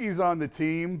 I think he's on the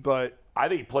team, but I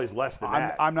think he plays less than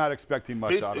that. I'm not expecting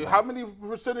much out of him. How many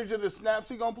percentage of the snaps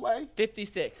he gonna play?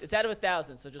 56. It's out of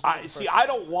 1,000, so just I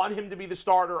don't want him to be the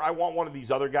starter. I want one of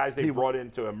these other guys they brought in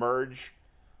to emerge.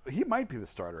 He might be the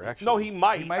starter, actually. No, he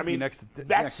might. He might be next to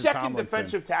that next to second Tomlinson.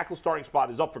 defensive tackle starting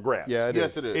spot is up for grabs. Yeah, it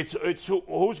Yes, is. it is. It's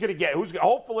who's going to get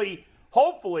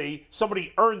hopefully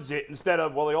somebody earns it instead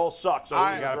of they all suck. So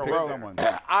You got to pick someone.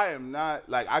 I am not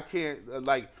I can't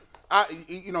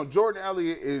Jordan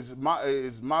Elliott is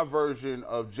my version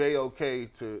of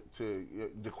JOK to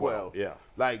DeQuell. Yeah.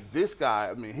 Like, this guy,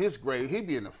 I mean, his grade, he'd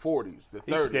be in the 40s, the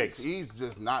 30s. stinks. He's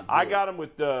just not good. I got him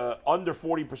with under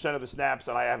 40% of the snaps,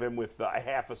 and I have him with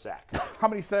half a sack. How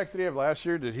many sacks did he have last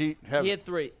year? Did he have? He had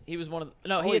 3. He was one of the,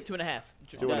 no, he had 2.5.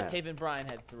 2.5. Taven Bryan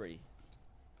had 3.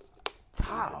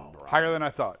 Higher than I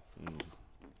thought.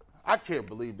 I can't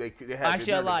believe they had.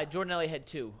 Actually, I lied. Jordan Elliott had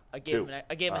 2. I gave him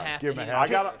a half. Give him a to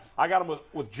half. I got him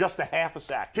with just a half a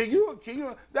sack. Can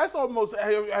you? That's almost.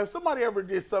 Have somebody ever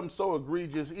did something so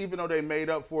egregious, even though they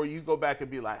made up for it, you go back and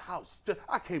be like,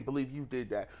 I can't believe you did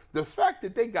that. The fact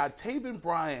that they got Taven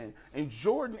Bryan and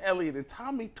Jordan Elliott and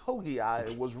Tommy Togiai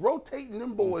and was rotating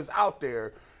them boys out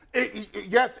there.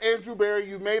 Yes, Andrew Berry,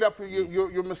 you made up for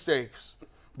your mistakes,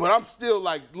 but I'm still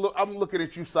like, I'm looking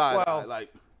at you side-eye,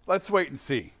 like. Let's wait and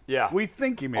see. Yeah. We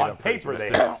think he made On up for his paper,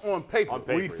 they mistakes. On paper.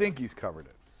 We think he's covered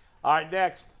it. All right,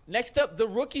 next. Next up, the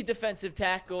rookie defensive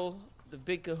tackle, the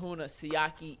big kahuna,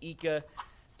 Siaki Ika.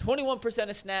 21%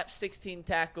 of snaps, 16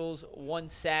 tackles, 1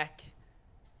 sack.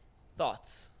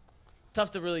 Thoughts?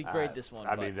 Tough to really grade this one.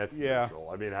 I mean, that's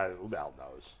neutral. I mean, who the hell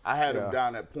knows? I had him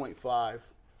down at 0.5.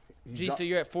 So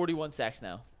you're at 41 sacks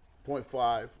now.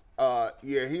 0.5.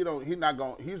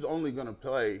 He's only gonna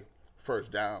play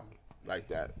first down like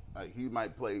that. Like, he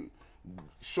might play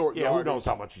short Yeah, yardage. who knows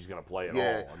how much he's going to play at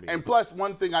all. I mean, And plus,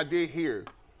 one thing I did hear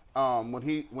when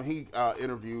he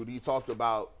interviewed, he talked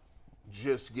about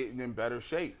just getting in better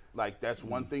shape. Like, that's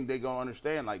one thing they gonna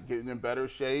understand. Like, getting in better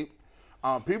shape.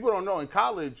 People don't know in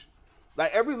college.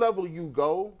 Like, every level you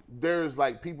go, there's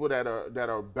like people that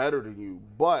are better than you,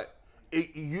 but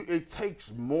it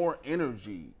takes more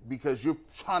energy because you're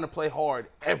trying to play hard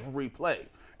every play.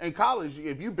 In college,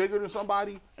 if you're bigger than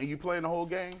somebody and you playing the whole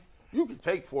game, you can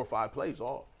take 4 or 5 plays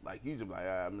off. Like, you just like,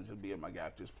 I'm gonna just be in my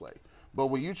gap this play. But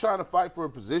when you trying to fight for a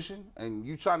position and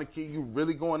you trying to keep you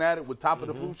really going at it with top of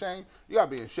the food chain, you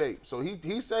gotta be in shape. So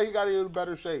he said he got to get in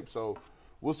better shape. So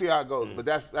we'll see how it goes. But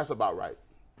that's about right.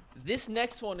 This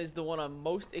next one is the one I'm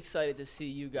most excited to see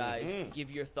you guys give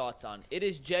your thoughts on. It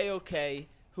is JOK,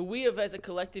 who we have as a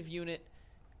collective unit,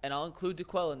 and I'll include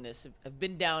DeQuell in this, have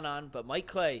been down on, but Mike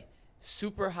Clay,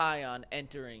 super high on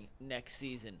entering next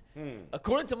season.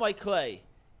 According to Mike Clay,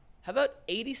 how about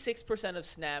 86% of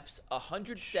snaps,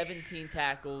 117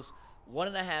 tackles,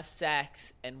 1.5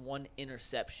 sacks, and 1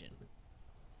 interception?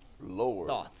 Lord.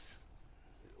 Thoughts?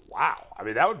 wow. I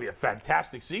mean, that would be a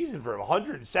fantastic season for him.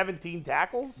 117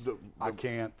 tackles? I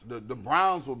can't. The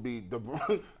Browns would be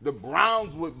the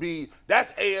Browns would be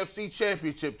that's AFC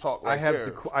Championship talk right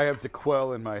there. I have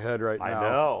DeQuell in my head right now. I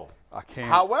know. I can't.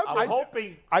 However, I'm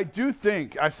hoping. I do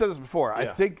think I've said this before. I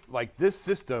think like this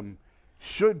system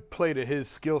should play to his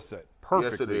skill set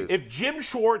perfectly. Yes, it is. If Jim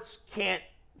Schwartz can't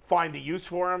find a use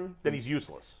for him, then he's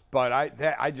useless. But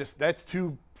that's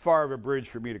too far of a bridge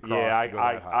for me to cross. Yeah, to go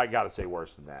that high. I got to say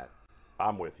worse than that.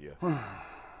 I'm with you.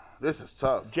 This is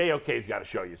tough. JOK's got to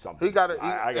show you something. He got to.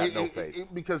 I got no faith.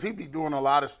 Because he be doing a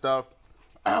lot of stuff.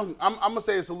 I'm going to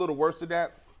say it's a little worse than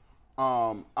that.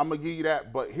 I'm going to give you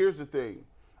that. But here's the thing.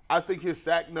 I think his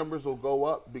sack numbers will go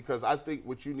up because I think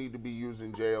what you need to be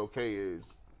using JOK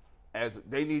is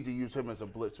they need to use him as a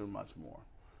blitzer much more.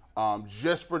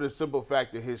 Just for the simple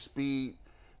fact that his speed,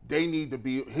 he needs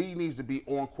to be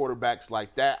on quarterbacks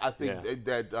like that. I think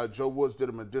that Joe Woods did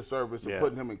him a disservice of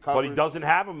putting him in coverage. But he doesn't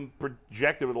have him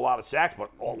projected with a lot of sacks,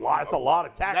 but that's a lot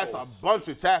of tackles. That's a bunch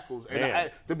of tackles. And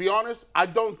to be honest, I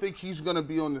don't think he's going to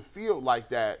be on the field like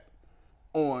that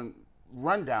on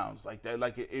rundowns like that.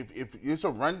 Like if it's a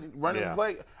running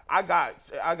play, I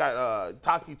got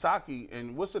Taki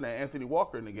and what's in there, Anthony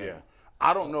Walker in the game. Yeah.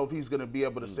 I don't know if he's going to be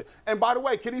able to stay. And by the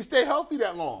way, can he stay healthy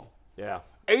that long? Yeah.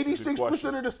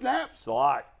 86% of the snaps? It's a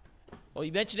lot. Well,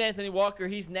 you mentioned Anthony Walker.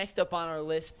 He's next up on our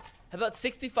list. About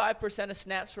 65% of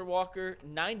snaps for Walker,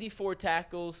 94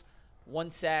 tackles, 1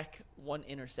 sack, 1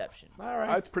 interception. All right.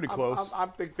 That's pretty close. I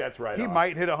think that's right. He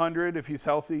might hit 100 if he's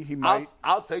healthy. He might.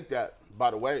 I'll take that,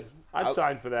 by the way. I'd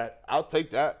sign for that. I'll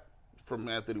take that from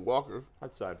Anthony Walker.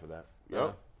 I'd sign for that. Yep.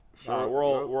 Yeah. Sure. All right,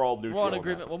 we're all neutral. We're on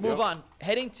agreement. We'll move on.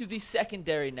 Heading to the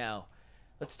secondary now.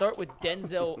 Let's start with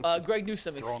Greg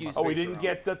Newsome, excuse me. We didn't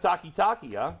get the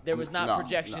Taki, huh? There was not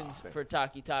projections for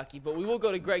Taki, but we will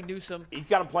go to Greg Newsome. He's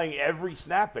got him playing every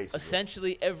snap, basically.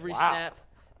 Essentially every snap,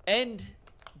 and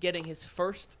getting his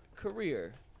first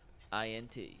career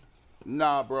INT.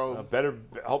 Nah, bro.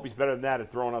 I hope he's better than that at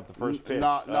throwing out the first pitch.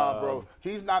 Nah, bro.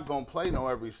 He's not going to play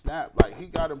every snap. Like, he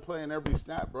got him playing every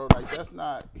snap, bro. Like, that's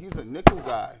not – he's a nickel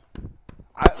guy.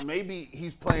 Maybe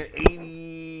he's playing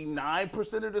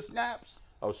 89% of the snaps.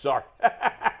 Oh, sorry.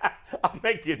 I'm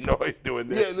making noise doing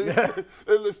this.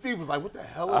 Yeah, Steve was like, what the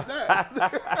hell is that?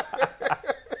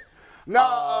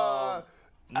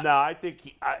 I think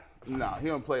he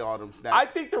don't play all them snaps. I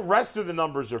think the rest of the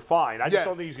numbers are fine. I just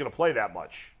don't think he's going to play that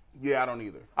much. Yeah, I don't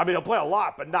either. I mean, he'll play a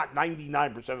lot, but not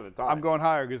 99% of the time. I'm going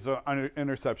higher because of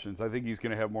interceptions. I think he's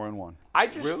going to have more than 1. I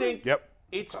just think Yep.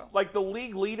 It's like the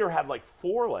league leader had like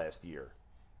 4 last year.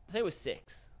 I think it was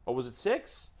 6. Oh, was it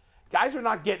 6? Guys are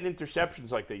not getting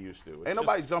interceptions like they used to. Ain't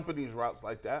nobody jumping these routes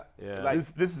like that. Yeah. Like,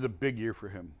 this is a big year for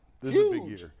him. This is a big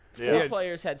year. Yeah. 4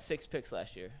 players had 6 picks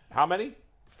last year. How many?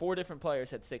 4 different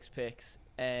players had 6 picks,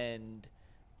 and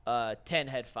 10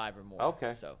 had 5 or more.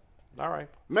 Okay. So. All right.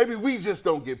 Maybe we just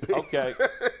don't get picks. Okay.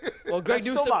 Well, Greg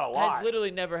Newsome not a lot. has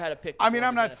literally never had a pick. I mean,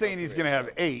 I'm not saying he's going to have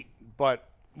 8, but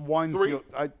 1, 3, 2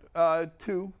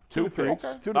 2 to 3. picks.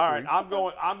 Okay. 2 to 3. All right,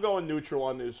 I'm going neutral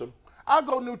on Newsome. I'll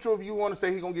go neutral if you want to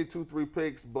say he's going to get 2-3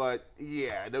 picks, but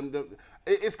yeah,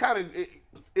 it's kind of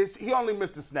he only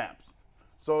missed the snaps.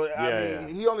 So, I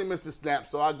mean, he only missed the snaps,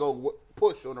 so I go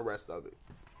push on the rest of it.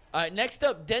 All right, next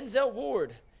up, Denzel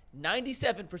Ward,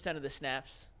 97% of the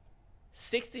snaps,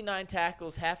 69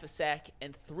 tackles, half a sack,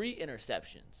 and 3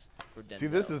 interceptions for Denzel. See,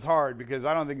 this is hard because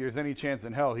I don't think there's any chance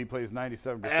in hell he plays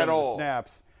 97% of the all.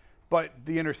 snaps, but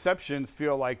the interceptions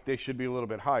feel like they should be a little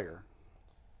bit higher.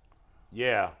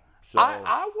 Yeah. So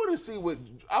I want to see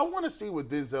what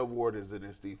Denzel Ward is in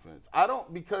this defense.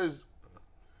 Because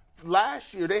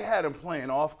last year they had him playing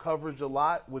off coverage a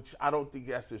lot, which I don't think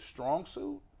that's his strong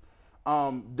suit.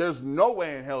 There's no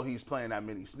way in hell he's playing that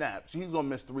many snaps. He's gonna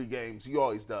miss 3 games. He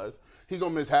always does. He's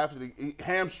gonna miss half of the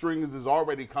hamstrings is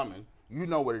already coming. You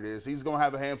know what it is. He's gonna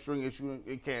have a hamstring issue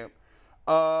in camp.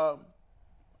 I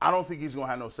don't think he's gonna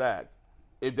have no sack.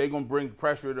 If they're gonna bring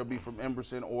pressure, it'll be from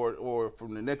Emerson or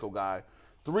from the nickel guy.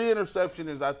 3 interceptions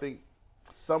is, I think,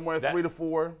 somewhere 3 to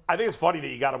 4. I think it's funny that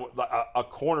you got a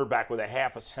cornerback with a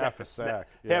half a sack.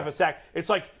 Half a sack. It's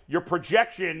like your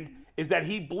projection is that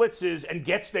he blitzes and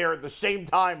gets there at the same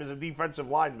time as a defensive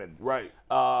lineman. Right.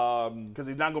 Because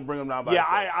he's not going to bring him down by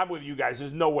himself. I'm with you guys.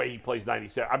 There's no way he plays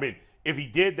 97. I mean, if he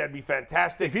did, that'd be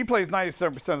fantastic. If he plays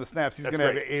 97% of the snaps, he's going to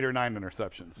have 8 or 9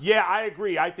 interceptions. Yeah, I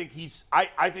agree. I think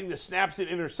I think the snaps and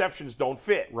interceptions don't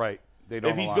fit. Right. They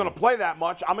don't. If he's going to play that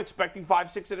much, I'm expecting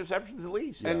 5-6 interceptions at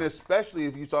least. And especially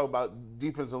if you talk about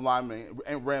defensive linemen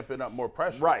and ramping up more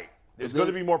pressure. Right. There's going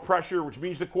to be more pressure, which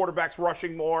means the quarterback's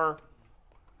rushing more.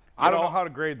 I don't know how to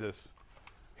grade this.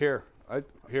 Here. I'm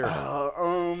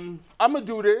going to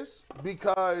do this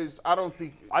because I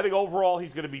think overall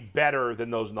he's going to be better than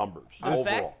those numbers.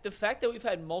 The fact that we've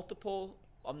had multiple,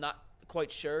 I'm not quite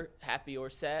sure, happy or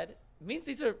sad, means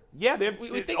these are. Yeah,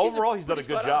 overall he's done a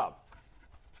good job.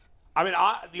 I mean,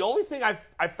 the only thing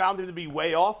I found him to be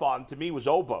way off on, to me, was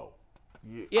Obo.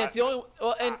 Yeah, it's the only.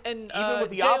 Well, and even with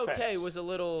the JOK offense. was a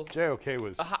little JOK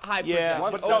was high. Yeah,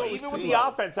 projection. but even with the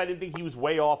offense, I didn't think he was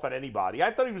way off on anybody. I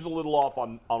thought he was a little off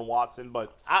on Watson,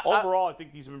 but overall, I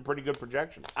think these have been pretty good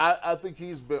projections. I think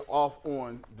he's been off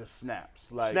on the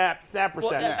snaps. Like Snap Well,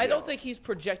 percentage. I don't think he's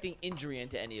projecting injury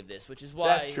into any of this, which is why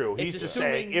That's true. it's He's just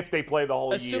assuming, saying if they play the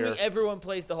whole assuming year. everyone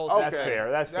plays the whole Okay. season. That's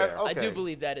fair. That's fair. Okay. I do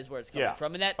believe that is where it's coming Yeah.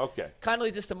 from, and that Okay. kind of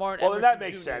leads us to Martin. Well, then that Emerson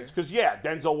makes Jr. sense because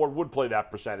Denzel Ward would play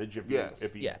that percentage if he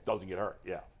Yeah. doesn't get hurt.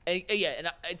 Yeah,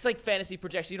 And it's like fantasy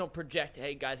projection. You don't project,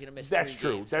 hey, guys, gonna miss. that's 3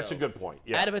 true. games. That's So, a good point.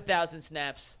 Yeah. Out of 1,000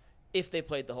 snaps, if they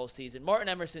played the whole season, Martin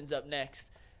Emerson's up next.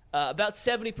 About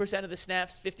 70% of the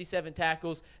snaps, 57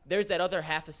 tackles. There's that other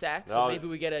half a sack, so No. maybe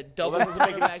we get a Well, double that doesn't make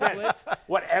any quarterback sense. blitz.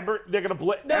 What they're gonna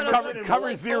blitz? No, no, Emerson and cover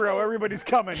Blitz? zero. Everybody's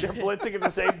coming. They're blitzing at the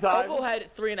same time. Bobo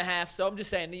had 3.5, so I'm just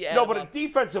saying. No, but a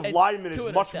defensive lineman is two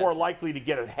much more interceptions. likely to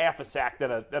get a half a sack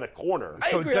than a corner.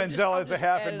 I So agree. I'm Denzel I'm has a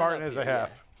half and adding Martin up has a here, half.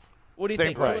 yeah. What do you Same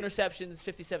think? play. 2 interceptions,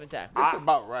 57 tackles. that's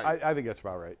about right. I think that's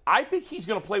about right. I think he's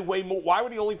going to play way more. Why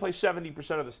would he only play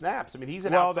 70% of the snaps? I mean, he's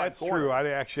an Well, outside that's corner. true. I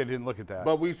actually didn't look at that.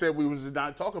 But we said we was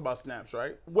not talking about snaps,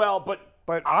 right? Well, but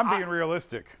I'm being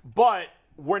realistic. But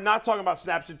we're not talking about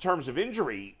snaps in terms of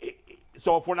injury.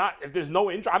 So if there's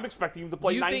no injury, I'm expecting him to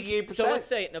play Do you 98%. think, so let's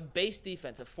say in a base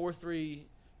defense, a 4-3.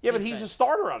 Yeah, but he's a defense.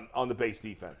 starter on the base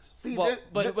defense. See, Well,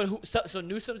 but who, so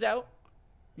Newsom's out?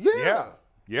 Yeah.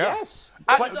 Yes.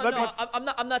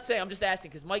 I'm not saying. I'm just asking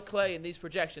because Mike Clay in these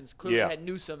projections clearly Yeah. had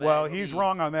Newsom. Well, as he's the-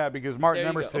 wrong on that because Martin There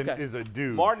you go. Emerson Okay. is a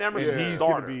dude. Martin Emerson And is a he's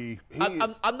going starter. to be.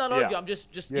 I'm not arguing. Yeah. I'm just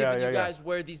Yeah, giving yeah, you yeah. guys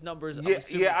where these numbers. I'm Yeah,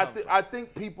 assuming come from. I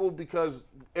think people, because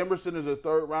Emerson is a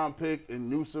 3rd-round pick and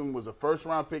Newsom was a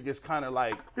 1st-round pick, it's kind of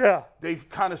like they've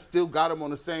kind of still got him on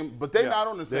the same, but they're not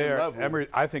on the same level.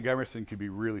 I think Emerson could be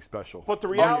really special. But the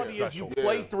reality is special. you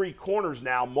play 3 corners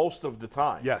now most of the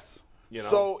time. Yes. You know?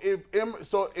 So if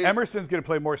Emerson's going to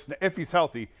play more if he's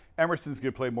healthy, Emerson's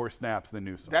going to play more snaps than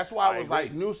Newsom. that's why I was agree.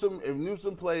 like, if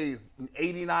Newsom plays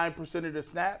 89% of the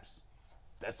snaps,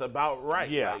 that's about right.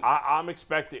 Yeah, Like,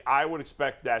 I would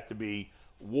expect that to be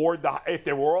Ward. If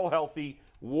they were all healthy,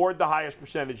 Ward the highest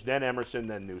percentage, then Emerson,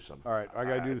 then Newsom. All right, I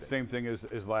got to do the same thing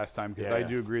as last time because I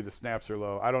do agree the snaps are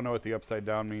low. I don't know what the upside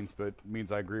down means, but it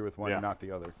means I agree with one and not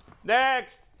the other.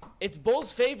 Next. It's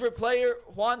Bull's favorite player,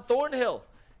 Juan Thornhill.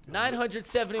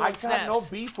 971 I snaps. got no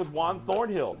beef with Juan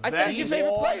Thornhill. I said he's your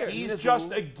favorite player. He's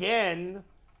just, again,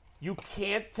 you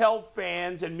can't tell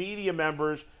fans and media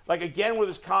members, like, again, with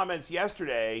his comments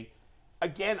yesterday,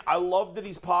 again, I love that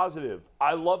he's positive.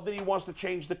 I love that he wants to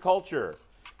change the culture.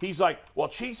 He's like, well,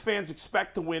 Chiefs fans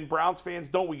expect to win. Browns fans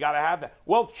don't. We got to have that.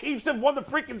 Well, Chiefs have won the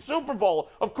freaking Super Bowl.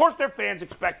 Of course their fans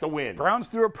expect to win. Browns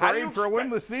threw a How do you parade for a expect-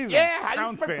 winless season. Yeah, how do you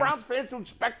Browns expect fans. Browns fans to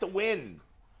expect to win?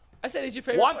 I said he's your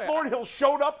favorite Juan player. Thornhill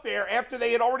showed up there after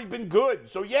they had already been good.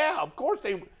 So, yeah, of course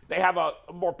they have a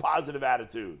more positive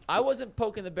attitude. I wasn't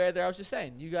poking the bear there. I was just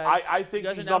saying. You guys. I think you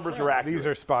guys these now numbers are friends. accurate. These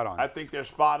are spot on. I think they're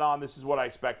spot on. This is what I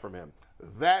expect from him.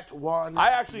 that one. I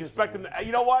actually expect him to,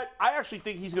 you know what? I actually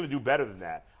think he's going to do better than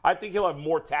that. I think he'll have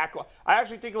more tackle. I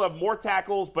actually think he'll have more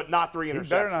tackles, but not 3 interceptions. He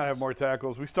better not have more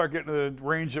tackles. We start getting to the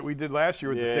range that we did last year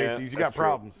with the safeties. You that's got true.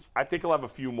 problems. I think he'll have a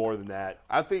few more than that.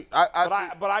 I think But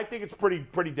I think it's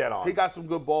pretty dead on. he got some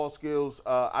good ball skills.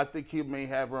 I think he may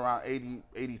have around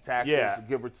 80 tackles,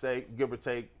 give or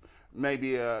take.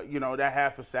 Maybe that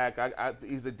half a sack.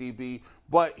 He's a DB,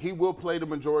 but he will play the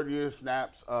majority of his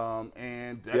snaps.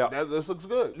 And this looks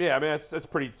good. Yeah, I mean that's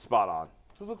pretty spot on.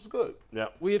 This looks good. Yeah.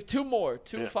 We have two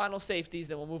final safeties,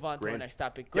 then we'll move on to our next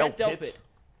topic. Delpit. Grant Delpit.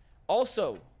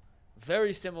 Also,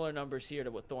 very similar numbers here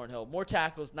to what Thornhill. More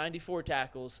tackles, 94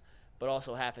 tackles, but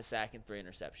also half a sack and 3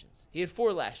 interceptions. He had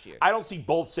 4 last year. I don't see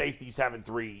both safeties having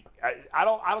 3. I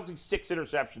don't see 6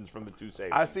 interceptions from the 2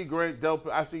 safeties. I see Grant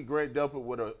Delpit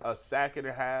with a sack and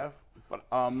a half,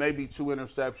 maybe 2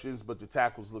 interceptions, but the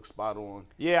tackles look spot on.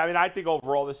 Yeah, I mean I think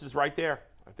overall this is right there.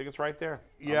 I think it's right there.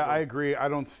 Yeah, I agree. I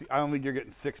don't think you're getting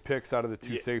 6 picks out of the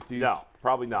 2 safeties. No,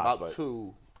 probably not. About but.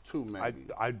 two maybe.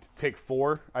 I'd take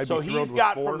 4. So be thrilled he's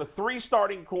got with 4. from the 3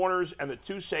 starting corners and the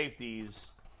 2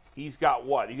 safeties. He's got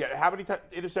what? How many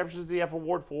interceptions did he have for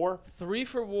Ward? 4? 3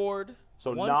 for Ward.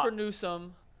 So 1 for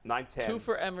Newsom. 9, 10. 2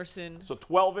 for Emerson. So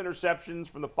 12 interceptions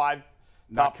from the 5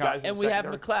 top guys. in And the we have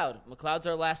secondary. McLeod. McLeod's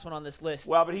our last one on this list.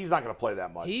 Well, but he's not going to play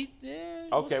that much.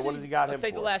 Okay, what has he got Let's him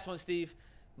take the for? last one, Steve.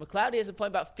 McLeod hasn't played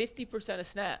about 50% of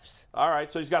snaps. All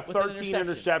right, so he's got With an 13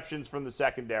 interception. interceptions from the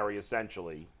secondary,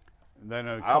 essentially. And then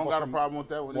a I don't couple got a from problem with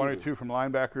that one. 1 or either. 2 from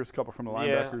linebackers, a couple from the Yeah,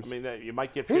 linebackers. I mean, you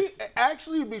might get He 50.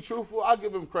 actually, to be truthful, I'll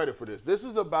give him credit for this. This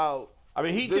is about. I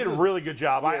mean, he did a really good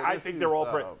job. Yeah, I this think is, they're all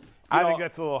I think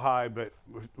that's a little high, but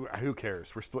who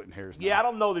cares? We're splitting hairs now. Yeah, I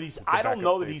don't know that he's. I don't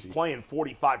know that he's playing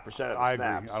 45% of the I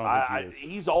snaps. agree. I don't think he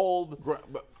is. He's old.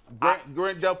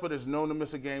 Grant Delpit is known to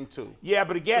miss a game too. Yeah,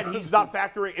 but again, he's not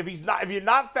factoring. If you're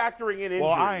not factoring in injury,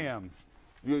 Well, I am.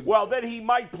 Well, then he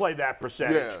might play that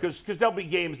percentage because there'll be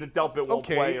games that Delpit won't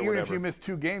play. Okay, or even whatever. if you miss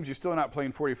 2 games, you're still not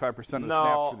playing 45% of the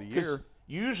snaps for the year.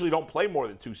 You usually don't play more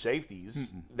than 2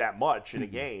 safeties that much in a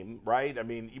game, right? I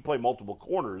mean, you play multiple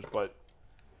corners, but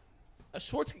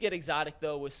Schwartz could get exotic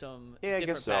though with some different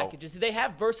guess so. packages. They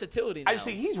have versatility now. I just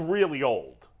think he's really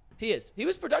old. He is. He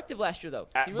was productive last year though.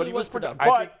 He But really he was was productive.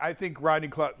 I think Rodney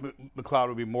McLeod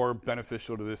will be more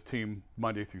beneficial to this team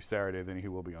Monday through Saturday than he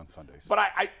will be on Sundays. But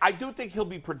I do think he'll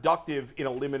be productive in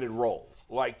a limited role.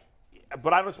 But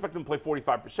I don't expect him to play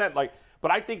 45%. But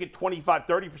I think at 25,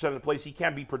 30% of the plays he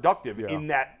can be productive in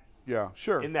that. Yeah,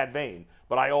 sure. In that vein.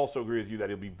 But I also agree with you that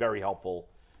he'll be very helpful,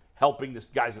 helping the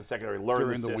guys in the secondary learn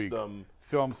during the the system. week,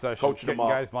 film sessions, coaching them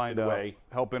getting up guys lined in a up, way.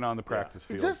 helping on the practice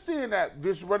field. Just seeing that,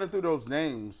 just running through those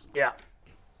names. Yeah.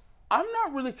 I'm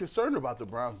not really concerned about the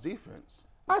Browns' defense.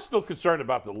 I'm still concerned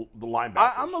about the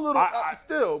linebackers. I'm a little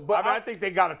still, but I think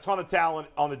they got a ton of talent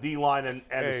on the D line and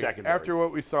the secondary. After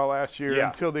what we saw last year,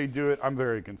 until they do it, I'm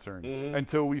very concerned.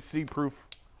 Until we see proof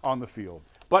on the field.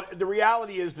 But the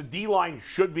reality is the D line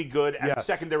should be good and the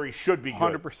secondary should be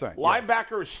good. 100%.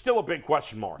 Linebacker is still a big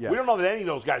question mark. Yes. We don't know that any of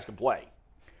those guys can play.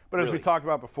 But as we talked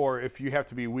about before, if you have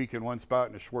to be weak in one spot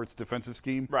in a Schwartz defensive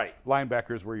scheme,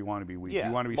 linebacker is where you want to be weak. Yeah.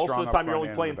 You want to be Most strong of the time up you're front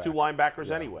only playing and 2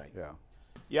 linebackers anyway.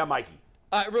 Yeah, Mikey.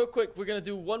 All right, real quick, we're going to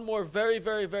do one more very,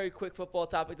 very, very quick football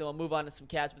topic, then we'll move on to some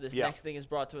Cats. But this next thing is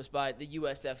brought to us by the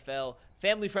USFL.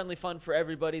 Family-friendly fun for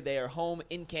everybody. They are home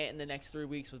in Canton the next 3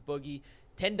 weeks with Boogie.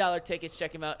 $10 tickets.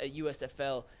 Check them out at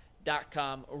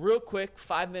USFL.com. Real quick,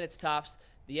 5 minutes tops.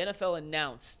 The NFL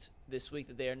announced this week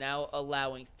that they are now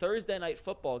allowing Thursday night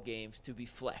football games to be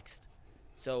flexed.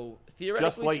 So theoretically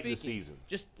just late speaking, in the season.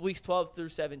 Just weeks 12 through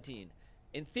 17.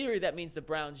 In theory, that means the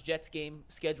Browns-Jets game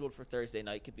scheduled for Thursday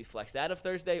night could be flexed out of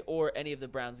Thursday, or any of the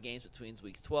Browns games between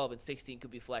weeks 12 and 16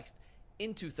 could be flexed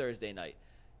into Thursday night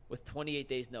with 28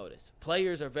 days notice.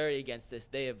 Players are very against this.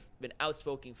 They have been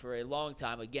outspoken for a long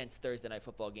time against Thursday night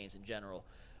football games in general.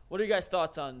 What are your guys'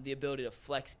 thoughts on the ability to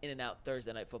flex in and out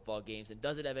Thursday night football games, and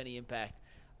does it have any impact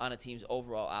on a team's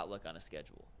overall outlook on a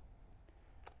schedule?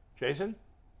 Jason?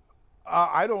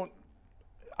 I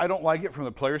don't like it from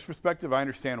the player's perspective. I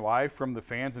understand why. From the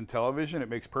fans and television, it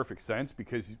makes perfect sense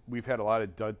because we've had a lot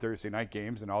of dud Thursday night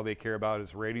games, and all they care about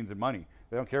is ratings and money.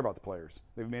 They don't care about the players.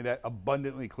 They've made that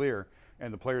abundantly clear,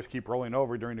 and the players keep rolling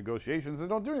over during negotiations and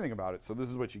don't do anything about it. So this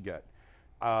is what you get.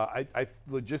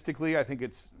 Logistically, I think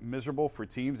it's miserable for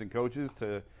teams and coaches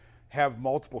to have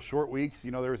multiple short weeks. You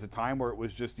know, there was a time where it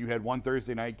was just you had one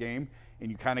Thursday night game,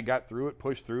 and you kind of got through it,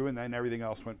 pushed through, and then everything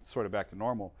else went sort of back to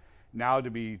normal. Now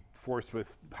to be forced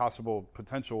with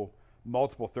potential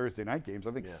multiple Thursday night games,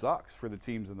 I think sucks for the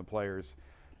teams and the players.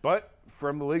 But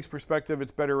from the league's perspective,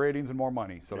 it's better ratings and more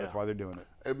money, so that's why they're doing it.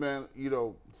 Hey, man, you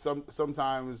know,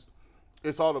 sometimes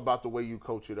it's all about the way you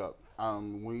coach it up.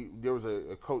 There was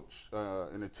a coach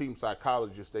and a team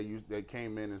psychologist that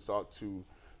came in and talked to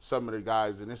some of the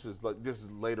guys, and this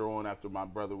is later on after my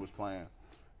brother was playing,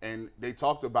 and they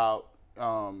talked about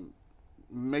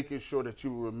making sure that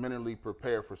you were mentally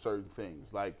prepared for certain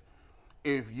things. Like,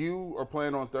 if you are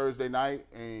playing on Thursday night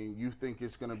and you think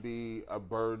it's going to be a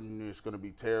burden, it's going to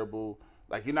be terrible,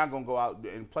 like, you're not going to go out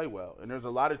and play well. And there's a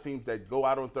lot of teams that go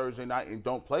out on Thursday night and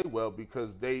don't play well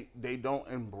because they don't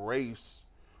embrace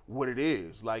what it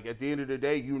is. Like, at the end of the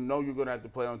day, you know you're going to have to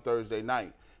play on Thursday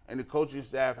night. And the coaching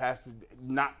staff has to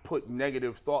not put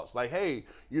negative thoughts like, hey,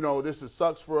 you know, this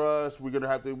sucks for us. We're going to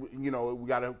have to, you know, we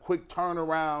got a quick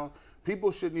turnaround.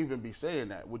 People shouldn't even be saying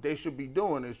that. What they should be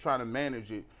doing is trying to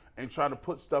manage it and trying to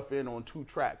put stuff in on 2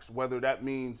 tracks, whether that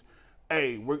means,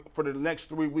 hey, for the next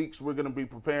 3 weeks, we're going to be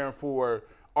preparing for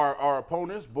our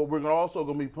opponents, but we're also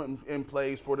going to be putting in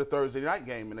place for the Thursday night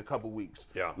game in a couple weeks.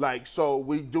 Yeah. Like, so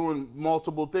we're doing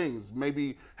multiple things.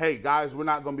 Maybe, hey, guys, we're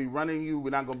not going to be running you.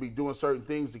 We're not going to be doing certain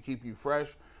things to keep you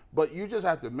fresh. But you just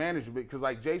have to manage it because,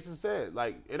 like Jason said,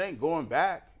 like, it ain't going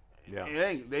back.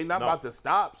 Yeah. They're not about to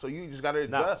stop, so you just got to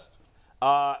adjust.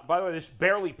 By the way, this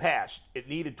barely passed. It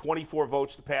needed 24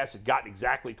 votes to pass. It got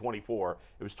exactly 24.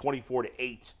 It was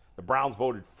 24-8. The Browns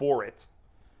voted for it,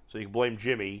 so you can blame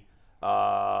Jimmy.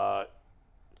 I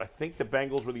think the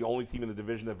Bengals were the only team in the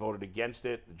division that voted against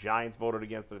it. The Giants voted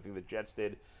against it. I think the Jets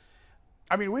did.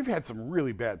 I mean, we've had some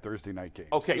really bad Thursday night games.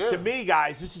 Okay, to me,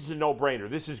 guys, this is a no-brainer.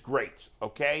 This is great,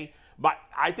 okay? But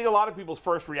I think a lot of people's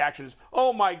first reaction is,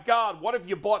 oh, my God, what if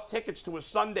you bought tickets to a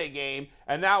Sunday game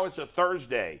and now it's a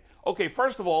Thursday? Okay,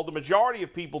 first of all, the majority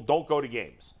of people don't go to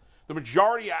games. The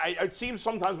majority, it seems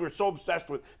sometimes we're so obsessed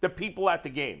with the people at the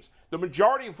games. The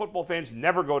majority of football fans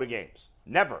never go to games.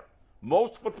 Never.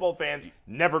 Most football fans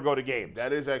never go to games.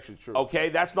 That is actually true. Okay,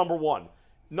 that's number one.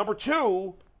 Number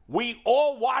two, we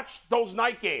all watch those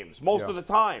night games most of the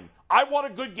time. I want a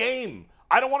good game.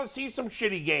 I don't want to see some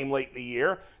shitty game late in the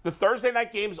year. The Thursday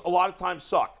night games a lot of times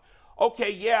suck.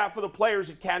 Okay, yeah, for the players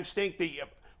it can stink.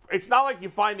 It's not like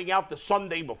you're finding out the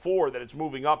Sunday before that it's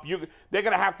moving up. They're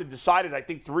going to have to decide it, I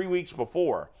think, 3 weeks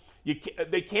before.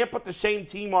 They can't put the same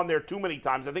team on there too many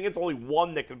times. I think it's only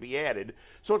one that can be added.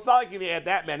 So it's not like you can add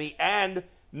that many. And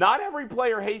not every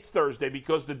player hates Thursday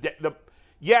because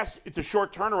yes, it's a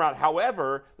short turnaround.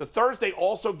 However, the Thursday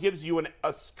also gives you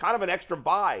a kind of an extra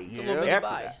bye. It's a little mini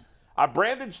bye.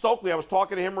 Brandon Stokely, I was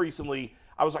talking to him recently.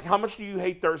 I was like, how much do you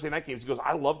hate Thursday night games? He goes,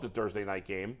 I love the Thursday night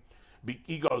game.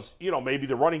 He goes, maybe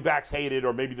the running backs hate it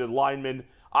or maybe the linemen.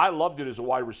 I loved it as a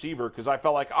wide receiver because I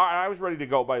felt like, all right, I was ready to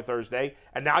go by Thursday,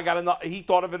 and now I got another. He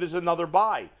thought of it as another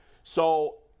bye.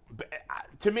 So,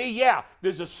 to me, yeah,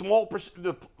 there's a small percent.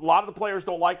 A lot of the players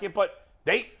don't like it, but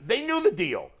they knew the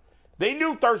deal. They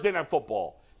knew Thursday Night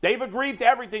Football. They've agreed to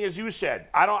everything, as you said.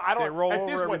 I don't. They roll at over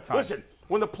this every point, time. listen,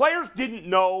 when the players didn't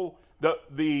know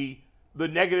the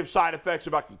negative side effects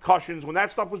about concussions, when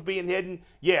that stuff was being hidden,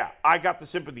 yeah, I got the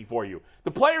sympathy for you.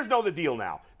 The players know the deal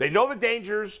now. They know the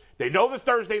dangers. They know the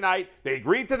Thursday night. They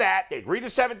agreed to that. They agreed to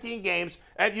 17 games.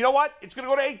 And you know what? It's going to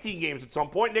go to 18 games at some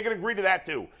point, and they're going to agree to that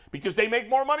too because they make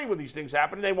more money when these things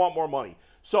happen, and they want more money.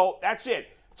 So that's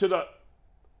it. To the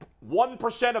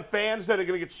 1% of fans that are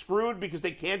going to get screwed because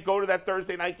they can't go to that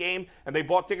Thursday night game and they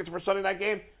bought tickets for a Sunday night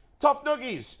game, tough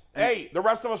noogies. Hey, the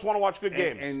rest of us want to watch good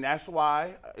games. And that's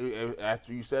why,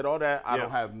 after you said all that, I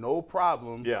don't have no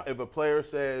problem if a player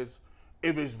says,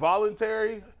 if it's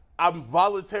voluntary, I'm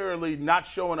voluntarily not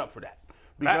showing up for that.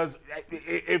 Because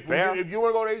if you want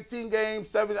to go to 18 games,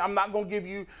 7, I'm not going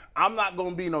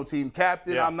to be no team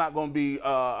captain. I'm not going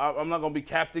to be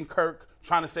Captain Kirk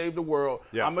trying to save the world.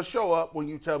 I'm going to show up when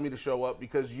you tell me to show up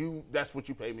because that's what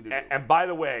you pay me to do. And by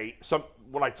the way, something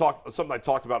I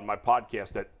talked about in my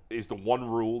podcast that is the one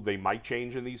rule they might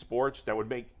change in these sports that would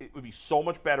be so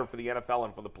much better for the NFL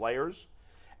and for the players.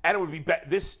 And it would be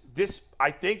this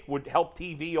I think would help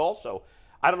TV also.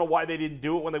 I don't know why they didn't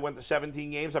do it when they went to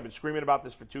 17 games. I've been screaming about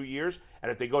this for 2 years.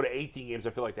 And if they go to 18 games, I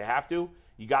feel like they have to.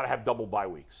 You got to have double bye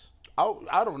weeks.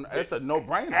 I don't. It's a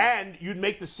no-brainer. And you'd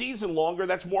make the season longer.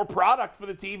 That's more product for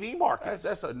the TV market.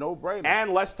 That's a no-brainer.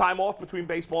 And less time off between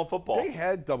baseball and football. They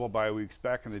had double bye weeks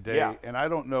back in the day, and I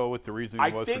don't know what the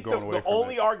reasoning was for going away from it. The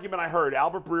only argument I heard,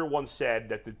 Albert Breer once said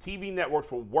that the TV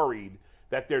networks were worried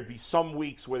that there'd be some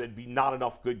weeks where there'd be not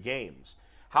enough good games.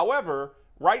 However,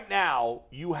 right now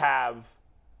you have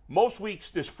most weeks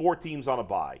there's 4 teams on a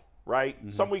bye, right? Mm-hmm.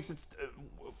 Some weeks it's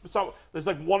there's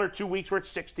like 1 or 2 weeks where it's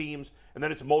 6 teams, and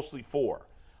then it's mostly 4.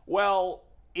 Well,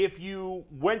 if you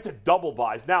went to double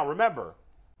byes, now remember,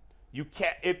 you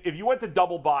can't. If you went to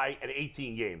double bye at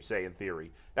 18 games, say in theory,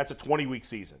 that's a 20-week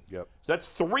season. Yep. So that's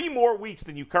 3 more weeks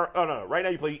than you currently. Oh no, right now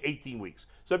you play 18 weeks,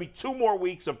 so that'd be 2 more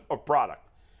weeks of product.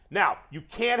 Now you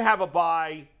can't have a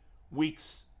bye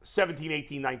weeks 17,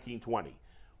 18, 19, 20.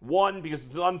 1, because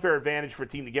it's an unfair advantage for a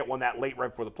team to get one that late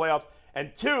right before the playoffs,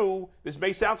 and 2, this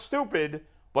may sound stupid,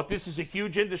 but this is a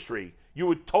huge industry. You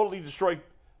would totally destroy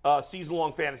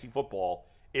season-long fantasy football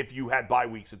if you had bye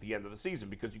weeks at the end of the season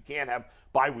because you can't have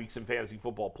bye weeks in fantasy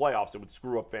football playoffs. It would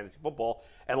screw up fantasy football.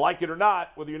 And like it or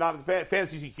not, whether you're not in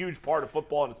fantasy is a huge part of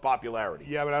football and its popularity.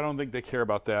 Yeah, but I don't think they care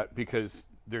about that because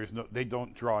they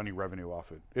don't draw any revenue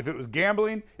off it. If it was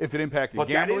gambling, if it impacted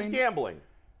gambling. But that is gambling.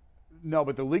 No,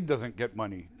 but the league doesn't get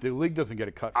money. The league doesn't get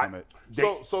a cut from it.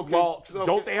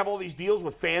 Don't they have all these deals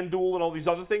with FanDuel and all these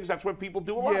other things? That's what people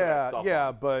do a lot of that stuff.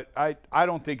 Yeah, but I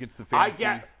don't think it's the fantasy.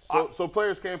 So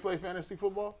players can't play fantasy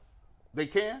football? They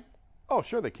can? Oh,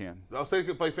 sure they can. I'll say they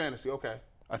can play fantasy. Okay.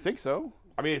 I think so.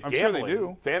 I mean, it's I'm gambling. sure they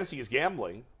do. Fantasy is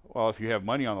gambling. Well, if you have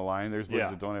money on the line, there's leagues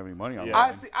that don't have any money on the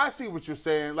line. I see what you're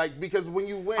saying. Like, because when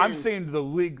you win, I'm saying the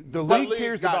league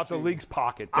cares about the league's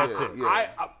pocket. That's it. Yeah.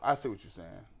 I see what you're saying.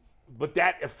 But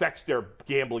that affects their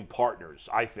gambling partners,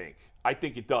 I think. I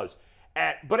think it does.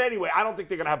 But anyway, I don't think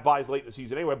they're going to have buys late in the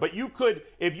season anyway. But you could,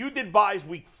 if you did buys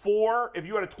week 4, if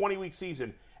you had a 20-week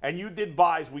season, and you did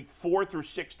buys week 4 through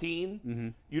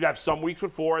 16, you'd have some weeks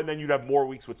with 4, and then you'd have more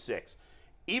weeks with 6.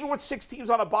 Even with 6 teams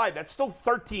on a bye, that's still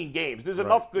 13 games. There's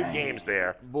enough good games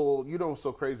there. Well, you know what's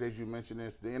so crazy as you mentioned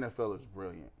this? The NFL is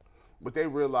brilliant. what they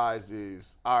realize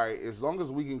is, all right, as long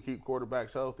as we can keep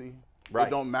quarterbacks healthy, Right. it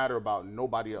don't matter about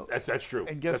nobody else. That's true.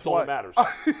 And guess That's what? all that matters.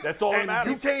 That's all that And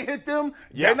matters. you can't hit them.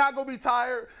 Yeah. They're not gonna be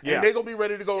tired, Yeah. and they're gonna be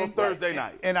ready to go on Thursday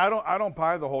night. And I don't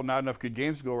buy the whole not enough good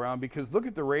games to go around, because look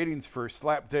at the ratings for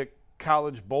slapdick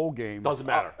college bowl games. Doesn't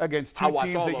matter. Against I two watch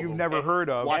teams all that of you've them. never heard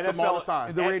of. Watch them all the time.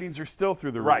 And the ratings are still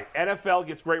through the roof. Right. NFL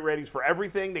gets great ratings for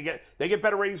everything. They get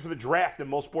better ratings for the draft than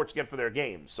most sports get for their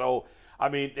games. So, I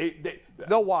mean,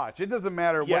 They'll watch. It doesn't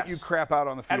matter Yes. what you crap out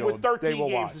on the field. and with 13 they will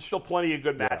games, watch. there's still plenty of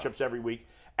good matchups every week.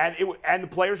 And the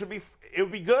players would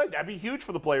be good. That'd be huge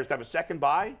for the players to have a second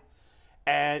bye.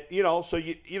 And so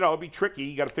it'd be tricky.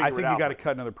 You got to figure it out. I think you got to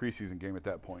cut another preseason game at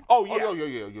that point. Oh yeah,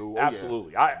 yeah.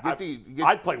 Absolutely.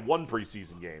 I'd play one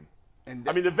preseason game. And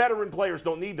I mean, the veteran players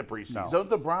don't need the preseason. No. Don't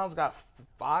the Browns got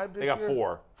 5 this year? They got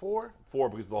 4. 4? 4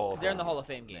 because of the Hall of Fame. They're in the Hall of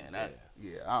Fame game.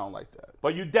 Yeah, I don't like that.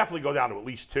 But you definitely go down to at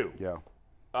least 2. Yeah.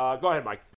 Go ahead, Mike.